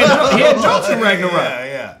 Ragnarok. He had jokes in Ragnarok.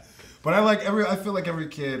 Yeah. But I feel like every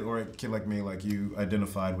kid or a kid like me, like you,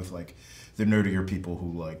 identified with like the nerdier people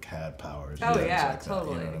who like had powers. Oh, and yeah, things like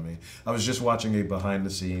totally. That, you know what I mean? I was just watching a behind the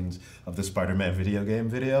scenes of the Spider-Man video game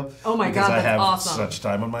video. Oh my because God, I that's have awesome. such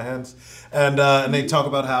time on my hands, and they talk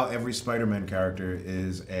about how every Spider-Man character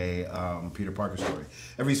is a Peter Parker story.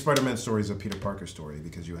 Every Spider-Man story is a Peter Parker story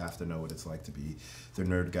because you have to know what it's like to be the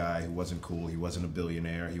nerd guy who wasn't cool, he wasn't a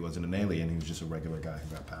billionaire, he wasn't an alien, he was just a regular guy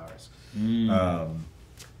who got powers.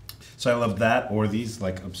 So I love that, or these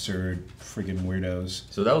like absurd freaking weirdos.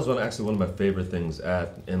 So that was actually one of my favorite things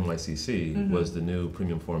at NYCC was the new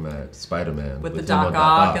premium format Spider-Man With the him Doc on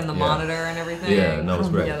Ock and the yeah. monitor and everything. Yeah, no, it was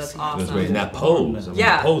great. Yeah, that's It awesome. was great. And that pose. I mean,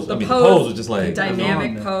 Yeah, the pose was just like the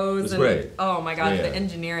dynamic pose. It's and, great. Oh my God, Yeah. the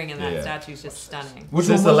engineering in that Yeah. statue is just stunning. Which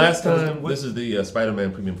Since one the was last it? time, this is the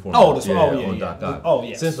Spider-Man premium format. Oh, this one. Oh, yeah, on yeah. Doc Ock. Oh,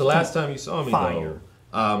 yes. Since the last time you saw me, Fire.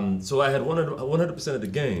 though, so I had 100% of the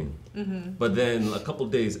game, but then a couple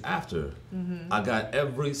days after, I got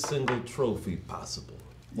every single trophy possible.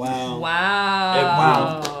 Wow.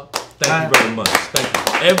 Wow. Thank you very much.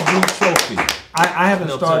 Thank you. Every trophy. I haven't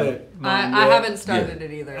No, started. I mine yet. haven't started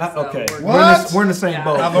it either. So Okay. we're What? We're in the same Yeah.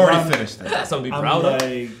 boat. I've already finished that. That's something to be I'm proud of.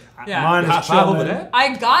 like, Yeah. mine High is five over chilling. that.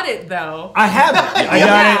 I got it though. I have it. I Yeah.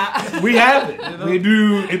 got it. We have it. We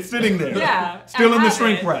do. It's sitting there. Yeah, Still I in the have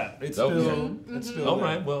shrink it. wrap. It's Okay. still. It's still. All there.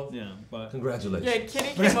 right, well, Yeah, but congratulations. Yeah,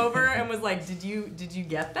 Kitty came over and was like, "Did you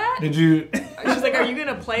get that?" did you? She was like, "Are you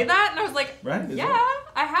gonna play that?" And I was like, Right, is "Yeah,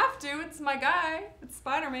 I have to. It's my guy. It's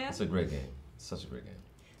Spider-Man." It's a great game. Such a great game.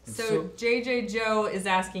 So JJ Joe is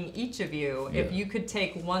asking each of you if Yeah. you could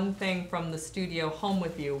take one thing from the studio home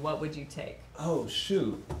with you, what would you take? Oh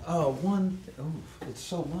shoot. Oh one. Oh, it's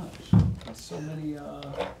so much. It's so many. I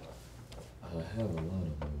have a lot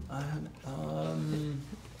of them.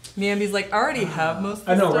 Miami's like, I already have most of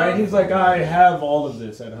the I know, stuff. right? He's like, I have all of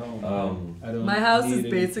this at home. I don't My house need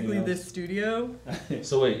is basically anything this studio.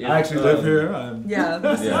 So wait, else. I actually live here. Yeah,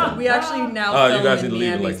 this Yeah. is, we actually now Oh, you film guys in need to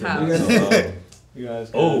leave it Miami's like house. that. So, You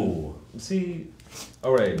guys. Oh, see,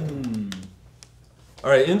 all right. All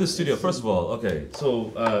right, in the studio, first of all, okay,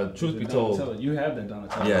 so truth be told, you have that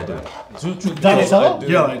Donatello. yeah, I do. Truth be Donatello? told,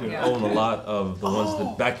 Yeah, I do. own a lot of the ones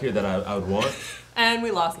that back here that I would want. And we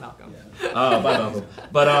lost Malcolm. Bye, Malcolm.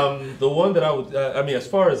 But the one that I would, I mean, as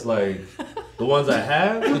far as like the ones I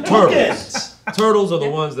have, the turtles. Turtles are the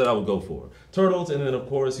ones that I would go for. Turtles, and then of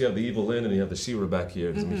course you have the Evil Lyn and you have the She-Ra back here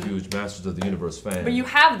because I'm a huge Masters of the Universe fan. But you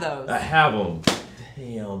have those. I have them.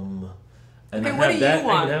 Damn. And Okay, I what have do that, you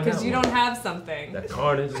want? I have Because that you one. don't have something. That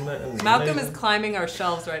Carnage is amazing. Malcolm is climbing our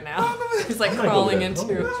shelves right now. He's like I'm gonna go crawling with that.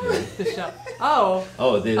 into Don't worry. the shelf. Oh.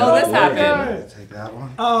 Oh, this happened. Take that one.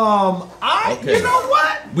 Okay. You know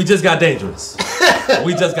what? We just got dangerous.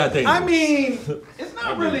 We just got dangerous. I mean, it's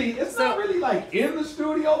not really like in the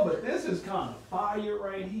studio, but this is kind of fire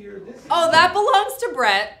right here. This is That belongs to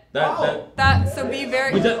Brett. So be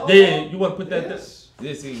very. You want to put that there?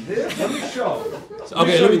 Yeah, see. this. Let me show.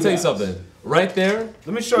 Okay, let me tell you something. Right there,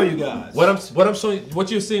 Let me show you guys. what I'm showing, what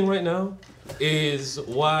you're seeing right now, is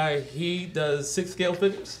why he does 6-scale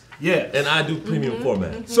figures Yeah. and I do premium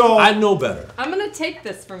format. So I know better. I'm gonna take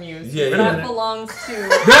this from you. Yeah, that yeah. belongs to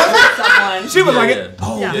someone. she was like, Yeah.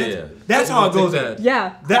 "Oh, Yeah. Yeah. that's how it goes." That.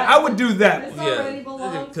 Yeah. That I would do that. This One. already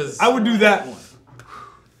belongs. Because I would do that one,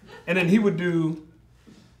 and then he would do.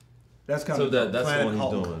 That's kind so of that's the Planet one he's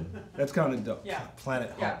Hulk. doing. that's kind of dope. Yeah.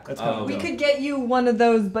 Planet Yeah. Hulk. That's kind of We dope. could get you one of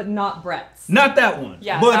those, but not Brett's. Not that one.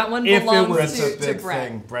 Yeah, but that one if belongs it was, Brett's a to big Brett.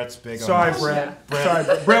 thing. Brett's big Sorry, on this. Brett. Brett.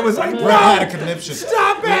 Sorry, Brett was like, Brett had a "Brett." conniption.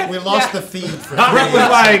 Stop it! We lost Yeah. the feed for Brett was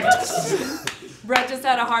like, Brett just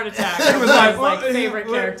had a heart attack. he was like, favorite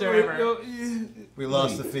character ever. we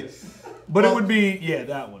lost the feed. But Well- it would be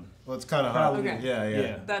that one. Well, it's kind of hard. Okay. Yeah.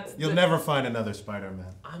 Yeah. That's You'll never find another Spider-Man.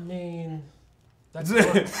 I mean, Brett's over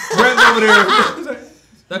there.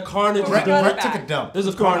 that Carnage. Brett got it Brett took a back. dump. There's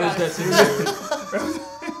a Carnage that's in there.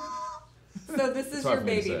 So this is hard your for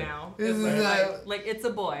me to baby say. now. This It's is like it's a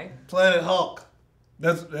boy. Planet Hulk.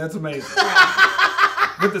 That's amazing. Yeah.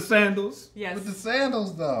 With the sandals. Yes. With the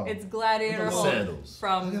sandals, though. It's Gladiator With the Hulk sandals.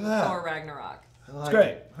 from Look at that. Thor Ragnarok. I like It's great.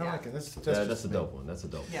 it. I like it. That's That's a dope one. That's a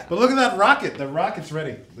dope one. Yeah. But look at that rocket. The rocket's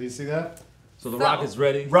ready. Do you see that? So the So- rocket's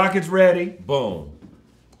ready. Rocket's ready. Boom.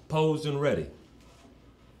 Posed and ready.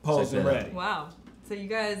 Posed and that out. ready. Wow. So you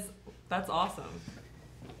guys, that's awesome.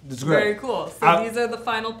 It's Very great. cool. So I- these are the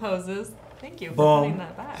final poses. Thank you for Boom. putting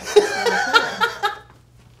that back. That's really cool.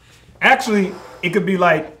 Actually, it could be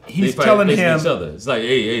like he's They fight telling facing him, each other. It's like,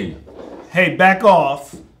 hey, "Hey, back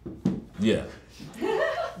off." yeah.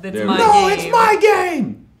 That's There my we No, game. it's my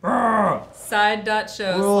game. Arrgh.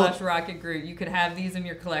 Side.show/Rocket Groot. You could have these in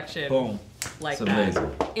your collection Boom. like It's that.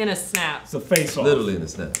 amazing. In a snap. It's a face off. Literally in the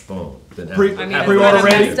snap. Boom. Then Pre- I mean, half- it's pre-order kind of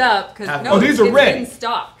ready? messed up because Half- no, Oh, these are it's ready. in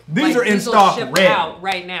stock. These are in these will stock, ship ready. out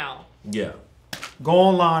right now. Yeah. Go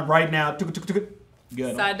online right now.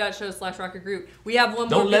 Good. Side.show/Rocket Groot. We have one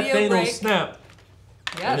Don't more let video Thanos break. snap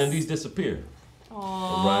Yes. and then these disappear.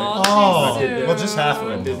 Aww, Oh, too soon. well, just half of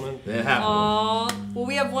I them. did one. Then half of Aw. Well,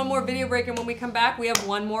 we have one more video break, and when we come back, we have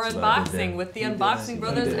one more That's what I did unboxing there. with the Unboxing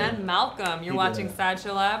Brothers did. and Malcolm. You're watching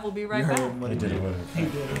Sideshow Live. We'll be right back. He did it with it. He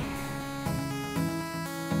did it.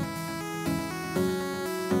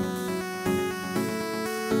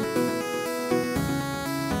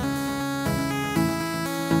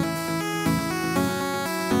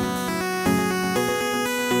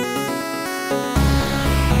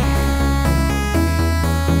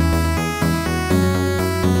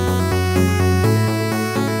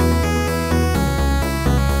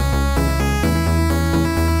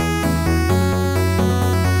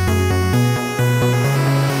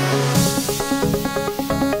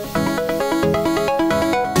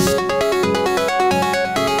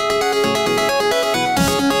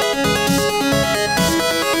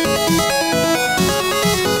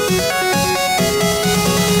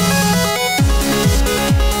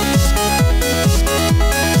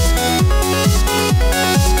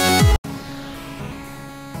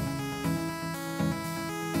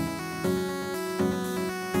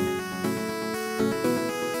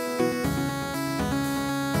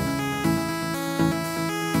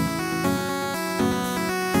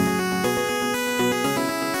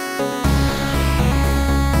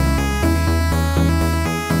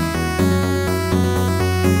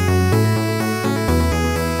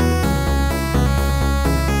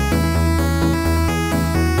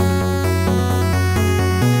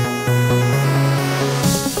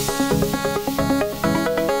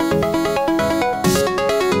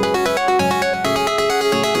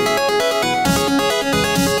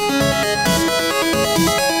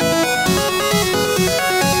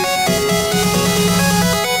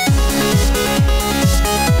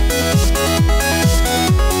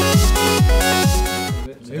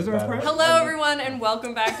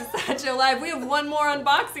 welcome back to Sideshow Live. We have one more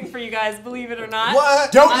unboxing for you guys, believe it or not. What?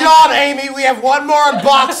 Don't yawn, Amy. We have one more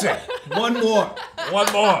unboxing. One more. One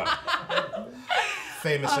more.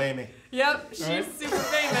 Famous Amy. Yep, she's super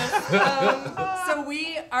famous. So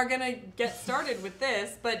we are gonna get started with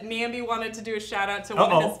this, but Nambi wanted to do a shout out to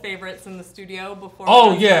one of his favorites in the studio before.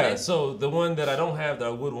 Oh yeah, so the one that I don't have that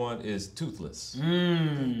I would want is Toothless.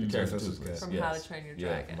 The character Toothless. From How to Train Your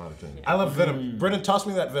Dragon. From How to Train Your I love Venom. Brendan, toss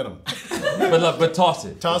me that Venom. But toss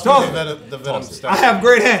it. Toss me the Venom stuff. I have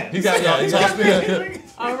great hands. He got Toss me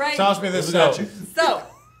All right. Toss me this statue. So,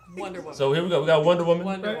 Wonder Woman. So here we go. We got Wonder Woman.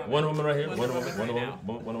 Wonder Woman right here. Wonder Wonder Woman right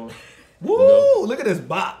Woman. Wonder Woman. Woo! Look at this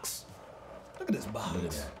box. Look at this box. Look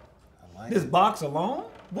at that. This box alone?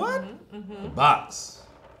 What? The box.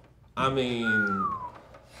 I mean,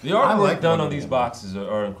 the artwork done on these boxes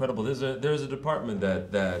are incredible. There's a department that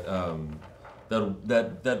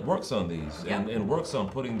works on these and works on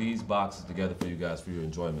putting these boxes together for you guys for your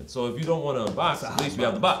enjoyment. So if you don't want to unbox, at least we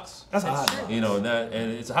have the box. That's a hot box. You know, and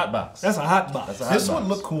it's a hot box. That's a hot box. This would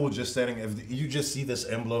look cool just setting. If you just see this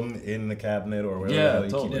emblem in the cabinet or wherever Yeah, you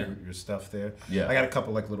totally. keep your stuff there. Yeah. I got a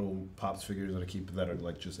couple like little Pops figures that I keep that are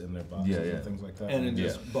like just in their boxes and things like that. And then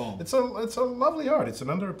just boom. It's a lovely art. It's an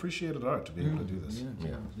underappreciated art to be able to do this.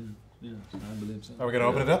 Yeah, I believe so. Are we gonna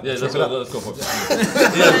open it up? Yeah, let's go for it.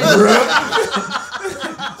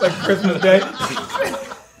 It's like Christmas Day.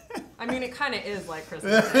 I mean, it kind of is like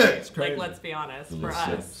Christmas Day. Like, let's be honest, for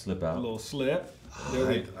us. Slip out. A little slip.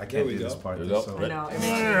 I can't do this part. There we go. I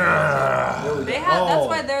know. They have. That's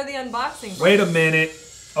why they're the unboxing. Wait a minute.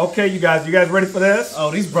 Okay, you guys ready for this? Oh,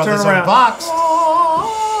 these brothers Turn are around. boxed.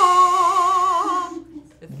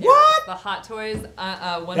 What? The Hot Toys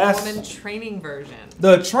Wonder Woman training version.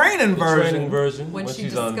 The training version. Training version. When she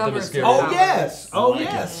she's on discovers Themyscira. Oh yes. Oh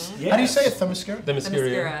yes. How do you say it? Themyscira?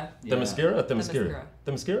 Themyscira. Themyscira. Themyscira.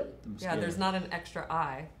 Themyscira. Yeah, there's not an extra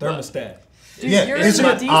I. Thermostat. Dude, Yeah, you're it's in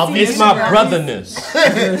my DC obvious- It's my universe. brotherness.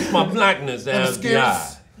 It's my blackness that has the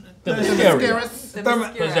eye. Themyscira. Because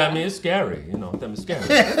Themyscira. that means it's scary. You know,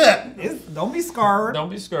 Themyscira. Don't be scared. Don't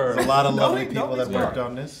be scared. A lot of lovely Don't people be that scared. worked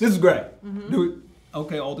on this. This is great. Do it.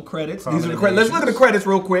 Okay, all the credits. These are the credits. Let's look at the credits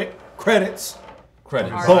real quick. Credits.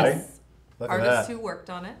 Credits. Artists, Look at artists that. who worked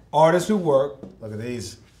on it. Artists who work. Look at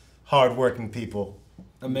these hard-working people.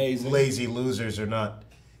 Amazing. Lazy losers are not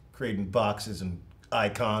creating boxes and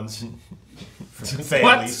icons for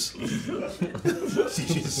families.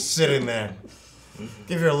 She's just sitting there.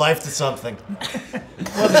 Give your life to something.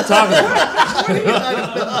 What's he talking about?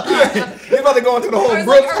 You're about to go into the whole was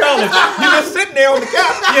Brooks like, challenge. You're just sitting there on the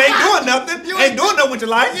couch. You ain't doing nothing. You ain't doing nothing with your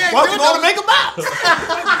life. Why you going to make a box?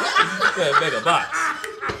 Yeah, make a box.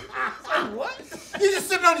 What? You're just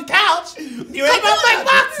sitting on your couch. You ain't gonna make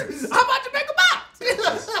boxes. How about you make a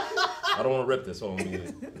box? I don't want to rip this. Hold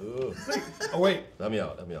on. Oh wait. Let me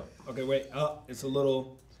out. Okay, wait. It's a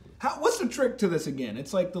little. What's the trick to this again?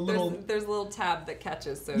 It's like the little. There's a little tab that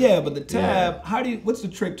catches. So Yeah, but the tab. What's the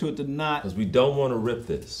trick to it to not? Because we don't want to rip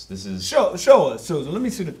this. This is. Show us, Susan. Let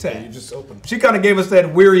me see the tab. You just open. She kind of gave us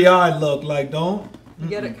that weary-eyed look, like don't. you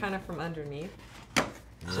get it kind of from underneath.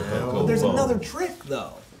 But there's another trick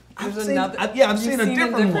though. There's I've another. seen a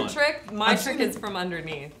different one. trick. My I've trick seen is from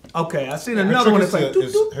underneath. Okay, I've seen Her another trick one. is It's like. to-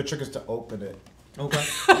 doop, her trick is to open it. doop. Okay.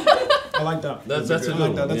 I like that. That's a I good like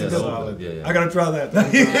one. that. That's a good one. solid. Yeah. I gotta try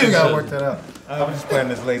that. You gotta work that out. I'm just playing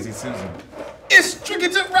this lazy Susan. It's tricky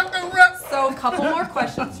to rock and rock. So a couple more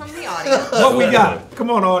questions from the audience. What we got?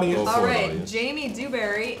 Come on, audience. Go All for it, right, audience. Jamie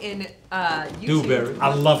Dewberry in YouTube. Dewberry.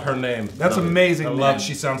 I love her name. That's amazing. I man. love.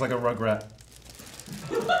 She sounds like a rugrat.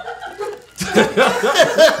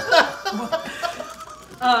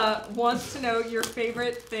 Wants to know your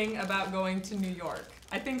favorite thing about going to New York.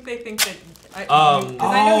 I think they think that. Because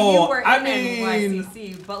I know Oh, you were in I mean-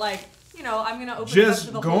 NYCC, but like, you know, I'm gonna open it up to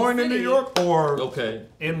Just the whole going to city. New York or Okay.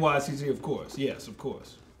 NYCC, of course. Yes, of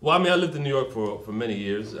course. Well, I mean, I lived in New York for many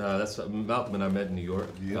years. That's Malcolm and I met in New York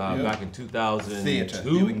back in 2002.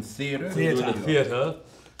 Doing theater. Doing the theater.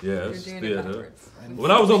 Yes, You're doing it theater. backwards. When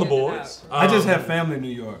I was on the Figured it boards. I just have family in New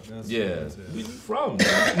York. That's Yeah. Where you from?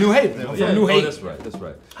 New Haven. I'm Yeah, from New Haven. that's right. That's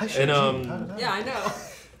right. And Yeah, I know.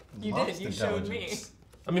 You did. You showed me.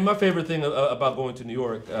 I mean, my favorite thing about going to New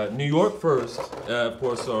York first, of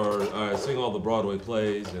course, are seeing all the Broadway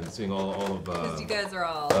plays and seeing all of Because you guys are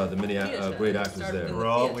all the many theater. great You actors started there. in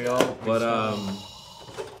the We theater. all.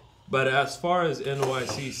 But as far as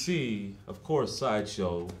NYCC, of course,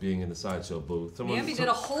 Sideshow, being in the Sideshow booth. Nambi did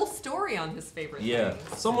a whole story on his favorite Yeah,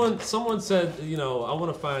 things. someone said, you know, I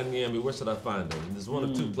want to find Nambi. Where should I find him? And there's one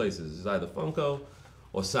of two places. It's either Funko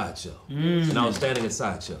or Sideshow. And I was standing at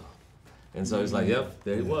Sideshow. And so he's like, yep,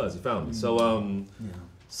 there he was. He found me. So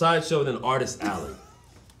Sideshow, then Artist Alley.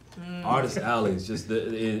 Artist Alley is just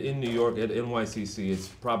in New York at NYCC.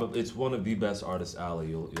 It's one of the best Artist Alley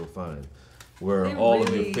you'll find, where all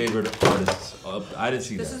of your favorite artists. I didn't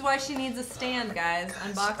see that. This is why she needs a stand, guys.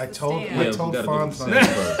 Unbox the stand. I told Fonz.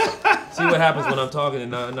 See what happens when I'm talking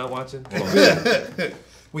and not watching.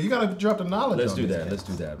 Well, you gotta drop the knowledge. Let's do that.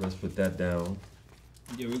 Let's put that down.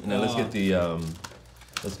 Now let's get the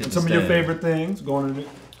some of your favorite things going in.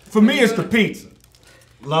 For me, it's the pizza.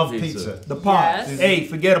 Love pizza. The pie. Yes. Hey,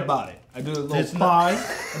 forget about it. I do a little pie.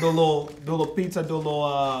 I do a little pizza. I do a little,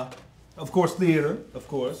 of course, theater. Of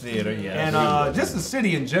course. Theater, yeah. And just the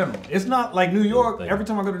city in general. It's not like New York. Every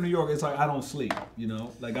time I go to New York, it's like I don't sleep. You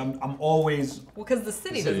know, like I'm always. Well, because the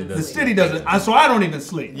city doesn't. The city doesn't. So I don't even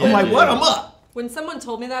sleep. I'm like, what? I'm up. When someone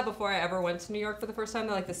told me that before I ever went to New York for the first time,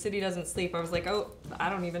 they're like, the city doesn't sleep. I was like, oh, I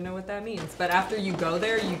don't even know what that means. But after you go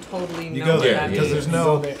there, you totally know what that means. Because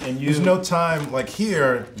there's no time, like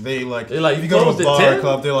here, they like if you go close to a at bar 10?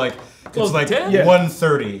 club, they're like, it's like 10?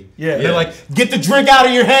 1:30. Yeah. They're like, get the drink out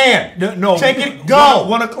of your hand. No. Take it, go.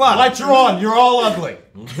 1 o'clock. Lights are on. You're all ugly.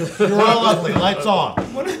 You're all ugly. Lights on.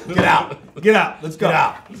 Get out. Get out. Let's go. Get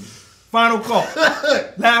out. Final call.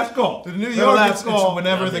 Last call. The New York last call.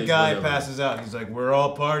 Whenever the guy passes out, he's like, we're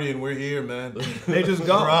all partying. We're here, man. They just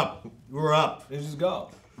go. We're up. We're up. They just go.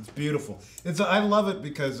 It's beautiful. I love it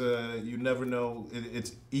because you never know.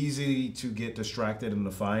 It's easy to get distracted and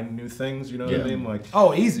to find new things. You know what I mean? Like,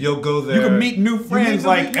 easy. You'll go there. You can meet new friends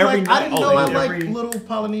like every night. I didn't know I like little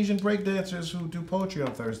Polynesian breakdancers who do poetry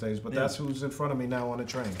on Thursdays, but that's who's in front of me now on a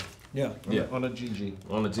train. Yeah. On a GG.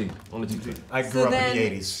 On the GG. I grew up in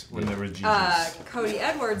the 80s when there was GGs. Cody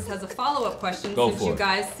Edwards has a follow-up question. Go Since for you it.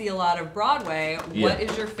 guys see a lot of Broadway, what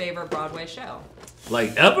is your favorite Broadway show?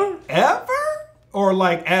 Like ever? Ever? Or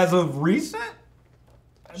like as of recent?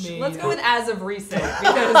 I mean, Let's go with as of recent,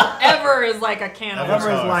 because ever is like a can of ever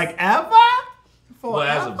worms. is like ever? Well,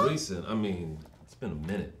 as of recent, I mean, it's been a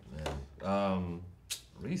minute, man.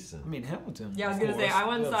 Recent. I mean, Hamilton. Yeah, I was going to say, I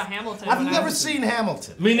once saw Hamilton. I've never seen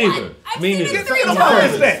Hamilton. Me neither. Me neither. Get about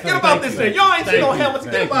this set. Get about this set. Y'all ain't seen no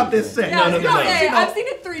Hamilton. Get about this set. Yeah, I've seen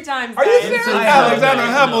it 3 times. Are you guys. serious? Alexander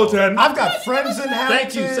Hamilton. I've got friends in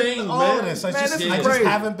Hamilton. Thank you, same, all man. of this. I Man, just, this is I just crazy.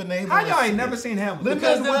 haven't been able How to y'all see ain't it. never seen Hamilton?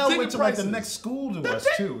 Lin-Manuel ticket went to like the prices. next school to us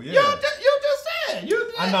too. Yeah. You just said.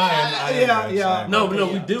 I know. I am. Yeah. No,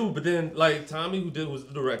 we do, but then like Tommy, who was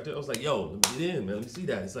the director, I was like, yo, let me get in, man. Let me see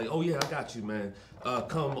that. It's like, oh yeah, I got you, man.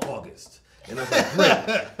 Come August. And I was like, great.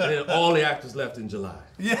 And then all the actors left in July.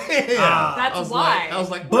 Yeah. That's why. I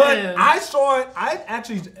was like, But man. I saw it. I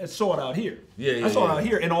actually saw it out here. Yeah, I saw it yeah. out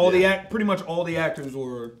here, and pretty much all the actors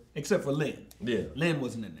were except for Lynn. Yeah. Lynn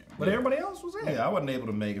wasn't in there, but everybody else was in. Yeah, I wasn't able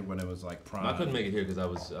to make it when it was like prime. I couldn't make it here because I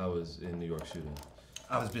was in New York shooting.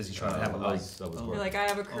 I was busy trying to have a I life. was You're working. like, I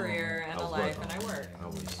have a career and a life, and I work. I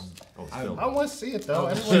was I filming. want to see it though.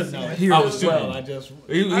 I didn't want to see it. Here I was as well. shooting. I just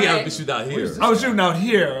He had Alright. to be shooting out here. I was shooting out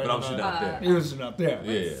here, But I was shooting out there. He was shooting out there.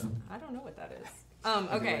 Yeah. I don't know what that is.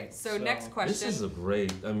 Okay, so next question. This is a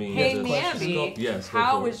great, I mean. Hey, the Nambi, yes, go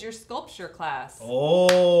how for it. was your sculpture class?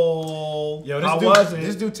 Oh, Yo,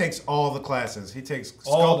 this dude takes all the classes. He takes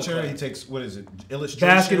All the sculpture. He classes. takes what is it? Illustration.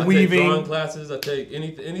 Basket I take weaving. drawing classes. I take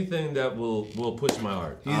anything that will push my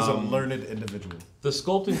art. He's a learned individual. The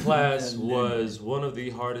sculpting class was one of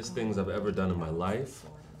the hardest things I've ever done in my life.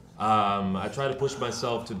 I try to push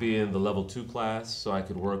myself to be in the level 2 class so I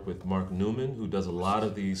could work with Mark Newman, who does a lot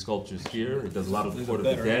of the sculptures here. He does a lot of the Court of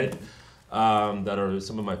the Dead, that are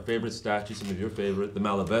some of my favorite statues, some of your favorite. The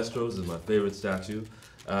Malavestros is my favorite statue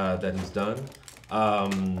that he's done. A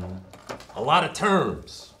lot of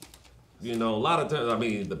terms, a lot of terms. I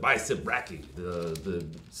mean, the bicep brachii, the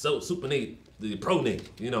supinate, the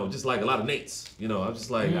pronate, just like a lot of nates. I'm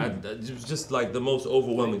just like, it was just like the most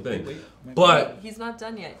overwhelming thing. But He's not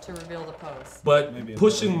done yet to reveal the post. But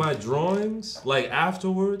pushing my drawings, like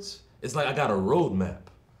afterwards, it's like I got a roadmap.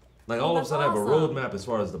 Like all of a sudden I have a roadmap as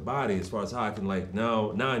far as the body, as far as how I can like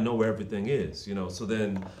now I know where everything is, So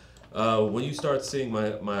then when you start seeing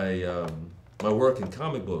my work in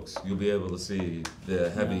comic books, you'll be able to see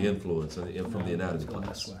the heavy influence from the anatomy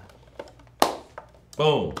class.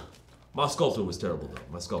 Boom. My sculptor was terrible though.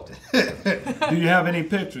 My sculptor. Do you have any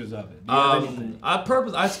pictures of it? I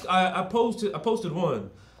posted one,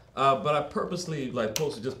 but I purposely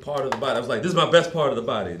posted just part of the body. I was like, this is my best part of the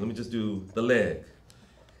body. Let me just do the leg.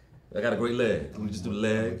 I got a great leg. Let me just do the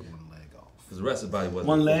leg. One leg off. Because the rest of the body wasn't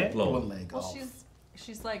One leg? flowing. One leg Well, off.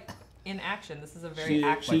 she's like in action. This is a very She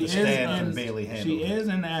action. is Stan in, and Bailey handled she it. is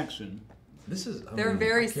in action. They're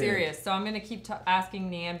very serious, so I'm going to keep asking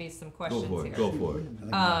Niambi some questions here. Go for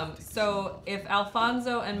it. So if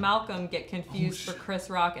Alfonso and Malcolm get confused for Chris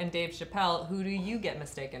Rock and Dave Chappelle, who do you get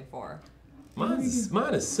mistaken for? Mine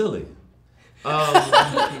is silly.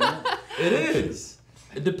 It is.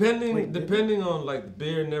 Depending on like the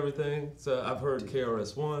beard and everything. So I've heard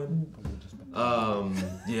KRS-One.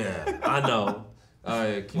 Yeah, I know.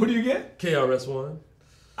 What do you get? KRS-One.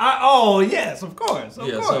 Yes, of course. Of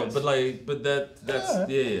course. So, but that's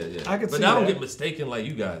yeah. I don't that. get mistaken like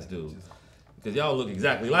you guys do, because y'all look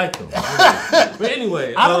exactly like them. But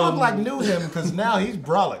anyway, I don't look like knew him because now he's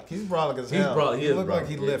brolic. He's brolic as hell. He look like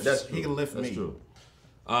he lifts. That's true. He can lift me. That's true.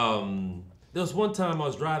 There was one time I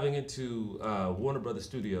was driving into Warner Brothers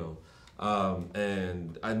Studio,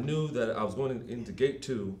 and I knew that I was going into Gate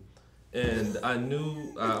 2, and I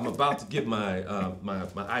knew I'm about to get my my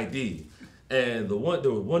ID. And there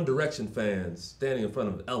were One Direction fans standing in front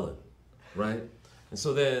of Ellen, right? And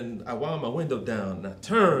so then I wound my window down and I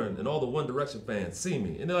turned and all the One Direction fans see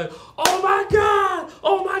me and they're like, "Oh my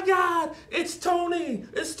God, it's Tony!"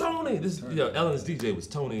 This, Ellen's DJ was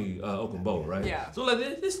Tony Okumbo, right? Yeah. So like,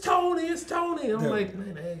 it's Tony. And I'm like,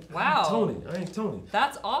 man, wow, I ain't Tony.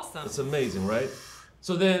 That's awesome. It's amazing, right?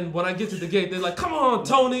 So then when I get to the gate, they're like, "Come on,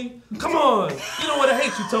 Tony, come on. You know what? I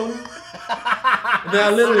hate you, Tony." And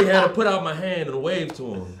then I literally had to put out my hand and wave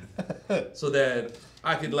to him so that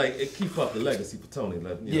I could keep up the legacy for Tony.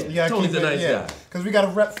 Tony's a nice guy. Because we got to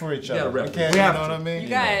rep for each other. We you know what I mean? You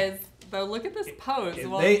guys, though, look at this pose.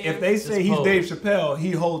 If they say he's Dave Chappelle,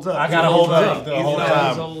 he holds up. I got to hold up the whole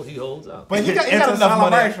time. He holds up. But he got enough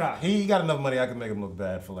money. He got enough money I can make him look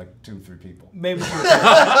bad for like 2-3 people. Maybe.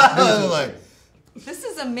 This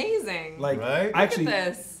is amazing. Right? Actually, look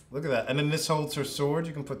at this. Look at that. And then this holds her sword.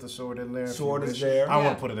 You can put the sword in there. Sword is there. I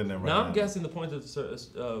want to put it in there right now. Now I'm guessing the points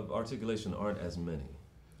of articulation aren't as many.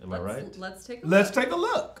 Am I right? Let's take a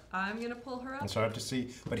look. I'm going to pull her up. It's hard to see.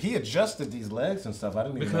 But he adjusted these legs and stuff. I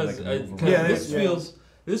didn't even know they could move around.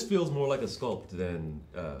 This feels more like a sculpt than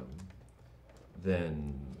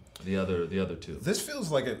the other two. This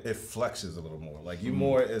feels like it flexes a little more. Like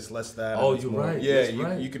it's less that. Oh, you're right.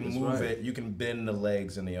 Yeah, you can move it. You can bend the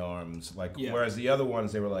legs and the arms. Whereas the other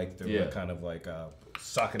ones, they were kind of like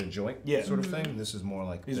socket and joint sort of thing. This is more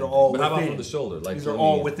like these are all. But how about from the shoulder? These are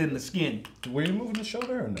all within the skin. Were you moving the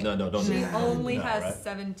shoulder or no? No, don't. She only has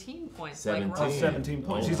 17 points. 17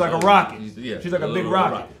 points. She's like a rocket. She's like a big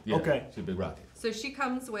rocket. Yeah, okay. She's a big rocket. So she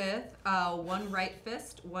comes with one right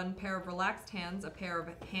fist, one pair of relaxed hands, a pair of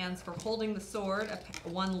hands for holding the sword,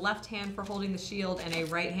 one left hand for holding the shield, and a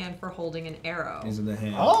right hand for holding an arrow. These are the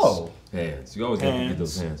hands. Oh, hands. You always have to get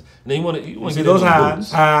those hands. And then you want to see those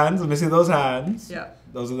hands. Hands. Let me see those hands. Yeah.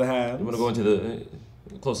 Those are the hands. You want to go into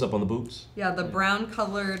the close up on the boots? Yeah, the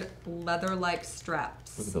brown-colored leather-like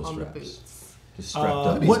straps Look at those on straps. the boots. Just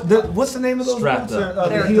strapped up. What's the name of those Strapped boots? up.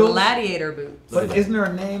 They're gladiator boots. But isn't there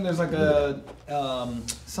a name? There's like a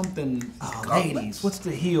something. Ladies, what's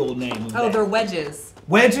the heel name of that? They're wedges.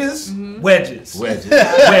 Wedges? Mm-hmm. Wedges.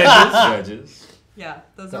 Wedges. Yeah,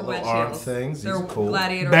 those are wedge arm heels. things. They're These are cool.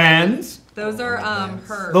 gladiator Bands. Those are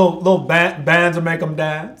her. Little bands to make them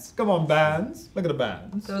dance. Come on, bands. Look at the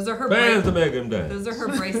bands. Those are her bands to make them dance. Those are her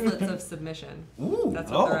bracelets of submission. Ooh, that's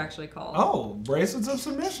what they're actually called. Oh, bracelets of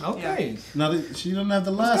submission. Okay. Yeah. Now she doesn't have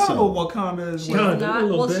the lasso. Kind of Wakanda is. She didn't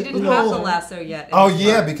have the lasso yet. Oh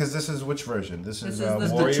yeah, because this is which version? This is the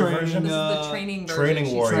warrior version. This is the training version.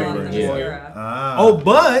 Training warrior version. Oh,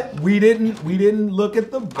 but we didn't look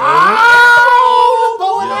at the bow. Oh, the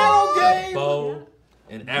bow and arrow game. Bow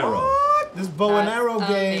and arrow. What? This bow and arrow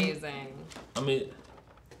game. Amazing. I mean,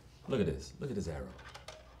 look at this. Look at this arrow.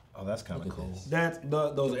 Oh, that's kind of cool.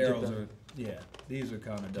 Those arrows are. Yeah, these are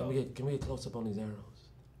kind of dope. Can we get close up on these arrows?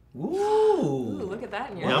 Ooh, look at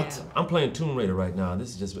that in your hand. I'm playing Tomb Raider right now.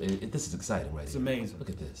 This is just this is exciting right It's here. amazing. Look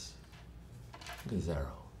at this. Look at this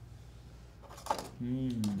arrow.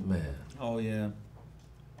 Man. Oh yeah.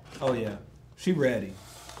 Oh yeah. She ready.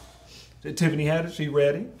 Tiffany had it. She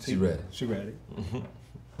ready. She ready. She ready.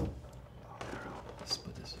 Let's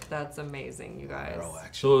put this. That's amazing, you guys. Arrow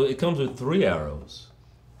action. So it comes with 3 arrows.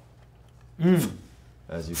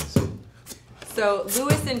 As you can see. So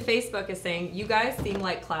Lewis in Facebook is saying, you guys seem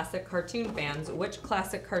like classic cartoon fans. Which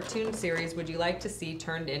classic cartoon series would you like to see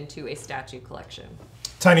turned into a statue collection?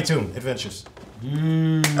 Tiny Toon Adventures.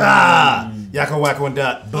 Yakko Wacko and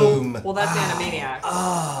Dot. Boom. Well, that's Animaniacs.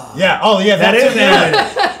 Yeah. Oh yeah, that is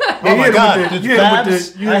animated. Oh my God. I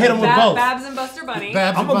hit him with both. Babs and Buster Bunny.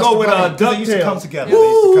 I'm gonna go with DuckTales. They used to come together.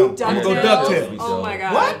 I'm gonna go DuckTales. Oh my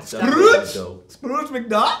God. What? Scrooge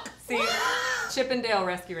McDuck? See, Chip and Dale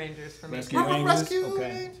Rescue Rangers for me. Rescue Rangers.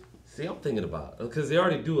 Okay. See, I'm thinking about because they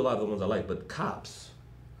already do a lot of the ones I like, but cops.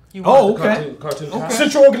 You Oh, want okay. Cartoon cops.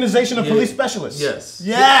 Central Organization of Yeah. Police Specialists. Yes.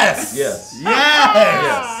 Yes. Yes. Yes.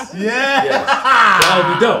 Yes. Yes. Yes. That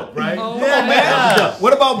would be dope, right? Oh, Yeah, my man.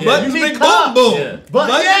 What about Yeah. Buttons You need Big Boom cops. Boom? Yeah.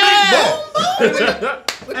 But yeah.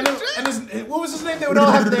 and what was his name? They would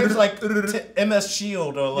all have names like MS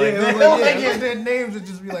Shield or like, their names would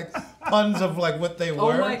just be like puns of like what they were.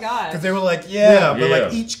 Oh my God. Because they were like, but Yeah.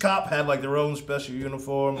 like each cop had like their own special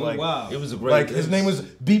uniform. Like, Wow. It was a great. like his name was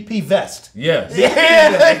BP Vest. Yes.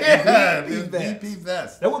 Yeah, BP Vest. BP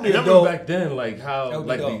Vest. That would be And a I remember dope. back then, like That how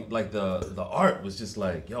would be like the art was just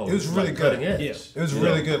like yo, It was it's, really like, good. cutting edge. Yeah. It was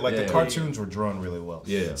really good. Like Yeah, the yeah, cartoons were drawn really well.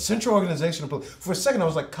 Yeah. Central Organization of Police. For a second, I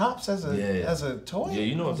was like, cops as a as a toy. Yeah,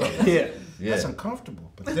 you know what I'm talking about. Yeah. Yeah. That's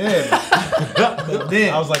uncomfortable. But then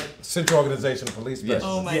I was like, Central Organization of Police Yes.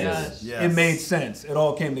 Specialists. Oh my Yes. gosh. Yes. It made sense. It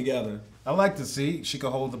all came together. I like to see she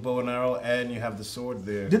could hold the bow and arrow, and you have the sword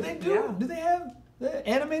there. Did they do? Yeah. Did they have the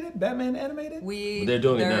animated Batman animated? They're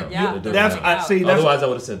doing it now. Yeah, They're doing That's it coming I out. see. That's Otherwise, I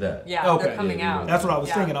would have said that. Yeah, Okay. they're coming Yeah, out. that's what I was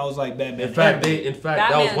Yeah. thinking. I was like Batman. In fact, animated. that was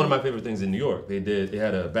Batman- one of my favorite things in New York. They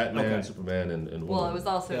had a Batman, Okay. Superman, and Well, Woman. it was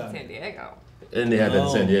also Yeah. in San Diego. And they had that in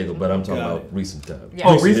San Diego, but I'm talking Got about it. recent time. Yeah,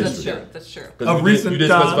 Oh, that's recent true. That's true. Because Of you recent did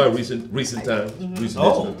times? specify recent time. Recent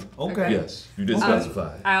Oh, history. okay. Yes, you did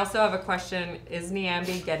specify. I also have a question. Is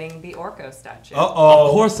Niambi getting the Orko statue? Uh Of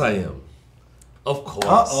oh. course I am. Of course.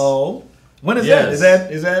 Uh-oh. When is Yes.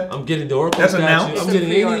 that? Is that? I'm getting the Oracle That's statue. announced? I'm It's a getting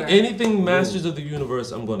pre-order. anything Masters of the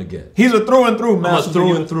Universe I'm going to get. He's a through and through I'm a master.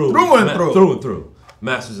 through and through. Through and through. Through and through.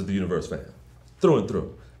 Masters of the Universe fan. Through and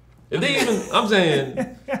through. If they even, I'm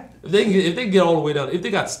saying, if they get all the way down, if they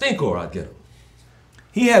got Stinkor, I'd get them.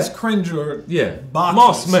 He has Cringer. Yeah. Boxes.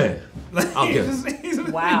 Moss Man. I'll get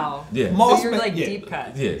him. Wow. Yeah. So Moss you're Man, like yeah. deep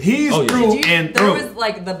cut. Yeah. He's oh, yeah. through Did you, and there through. was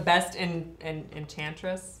like the best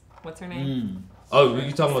enchantress. What's her name? Oh,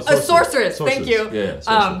 you talking about A sorceress. Thank you. Yeah,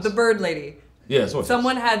 sorceress. The bird lady. Yeah, sorceress.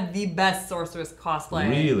 Someone had the best sorceress cosplay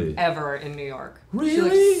Really? ever in New York. She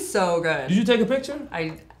Really? looks so good. Did you take a picture? I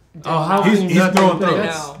did Oh, how not. can you He's not through take a and picture? through.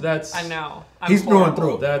 I know. That's I know. I'm He's through and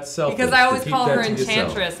horrible. through. That's selfish. Because I always to keep call that her to yourself.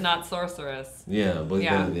 enchantress, not sorceress. Yeah, but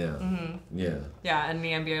Yeah. then, yeah. Yeah, and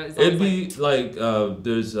Niambi is It'd always like, be like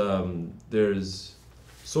there's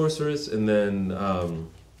sorceress and then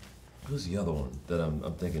who's the other one that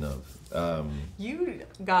I'm thinking of? you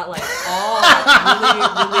got like all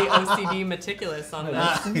really OCD meticulous on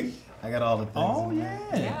this. I got all the things. Oh in there.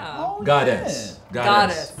 yeah. Yeah. Oh, Goddess. yeah.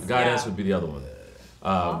 Goddess, Goddess yeah. would be the other one.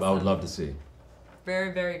 I would Awesome. love to see.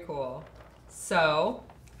 Very, very cool. So,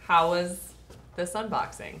 how was this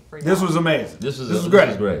unboxing for you? This was amazing. This was great.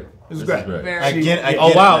 This is great. This is great. Very I get it Oh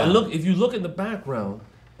wow! now. And look, if you look in the background,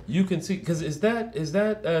 you can see because is that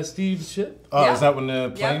Steve's ship? Oh, Yeah. is that when the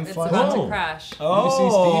plane Yep, it's flies? about Oh. to crash. You can see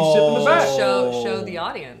Steve's ship in the back. Show the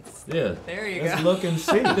audience. Yeah. There you Let's go. look and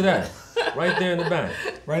see. Look at that. Right there in the back.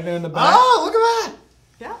 Right there in the back. Oh, look at that!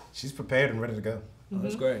 Yeah, She's prepared and ready to go. Oh,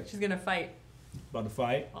 that's great. she's gonna fight. About to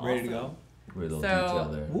fight. Ready to go. Awesome. Great little So-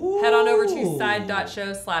 detail there. Head on over to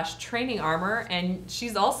side.show/training armor, and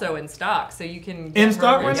she's also in stock, so you can get In her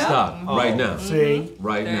stock right right In now? stock Oh, right now. See?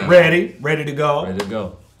 Right There now. you Ready to go. Ready to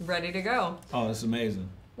go. ready to go. Oh, that's amazing.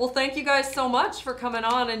 Well, thank you guys so much for coming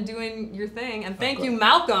on and doing your thing, and thank you,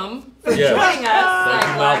 Malcolm, for Yeah. joining us. Thank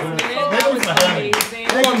you, last Malcolm. minute. That was amazing.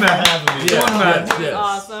 Come on, man. Yes, Come on, man. yes, yes.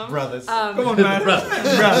 Awesome. Brothers. Come on, man.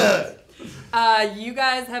 Brother. You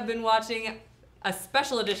guys have been watching a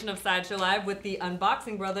special edition of Sideshow Live with the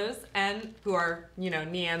Unboxing Brothers, and who are,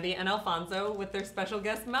 Niambi and Alfonso with their special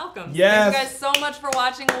guest Malcolm. Yes. Thank you guys so much for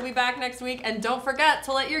watching. We'll be back next week, and don't forget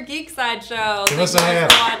to let your geek side show. Give Thank us you a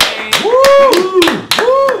guys hand. for watching. Woo!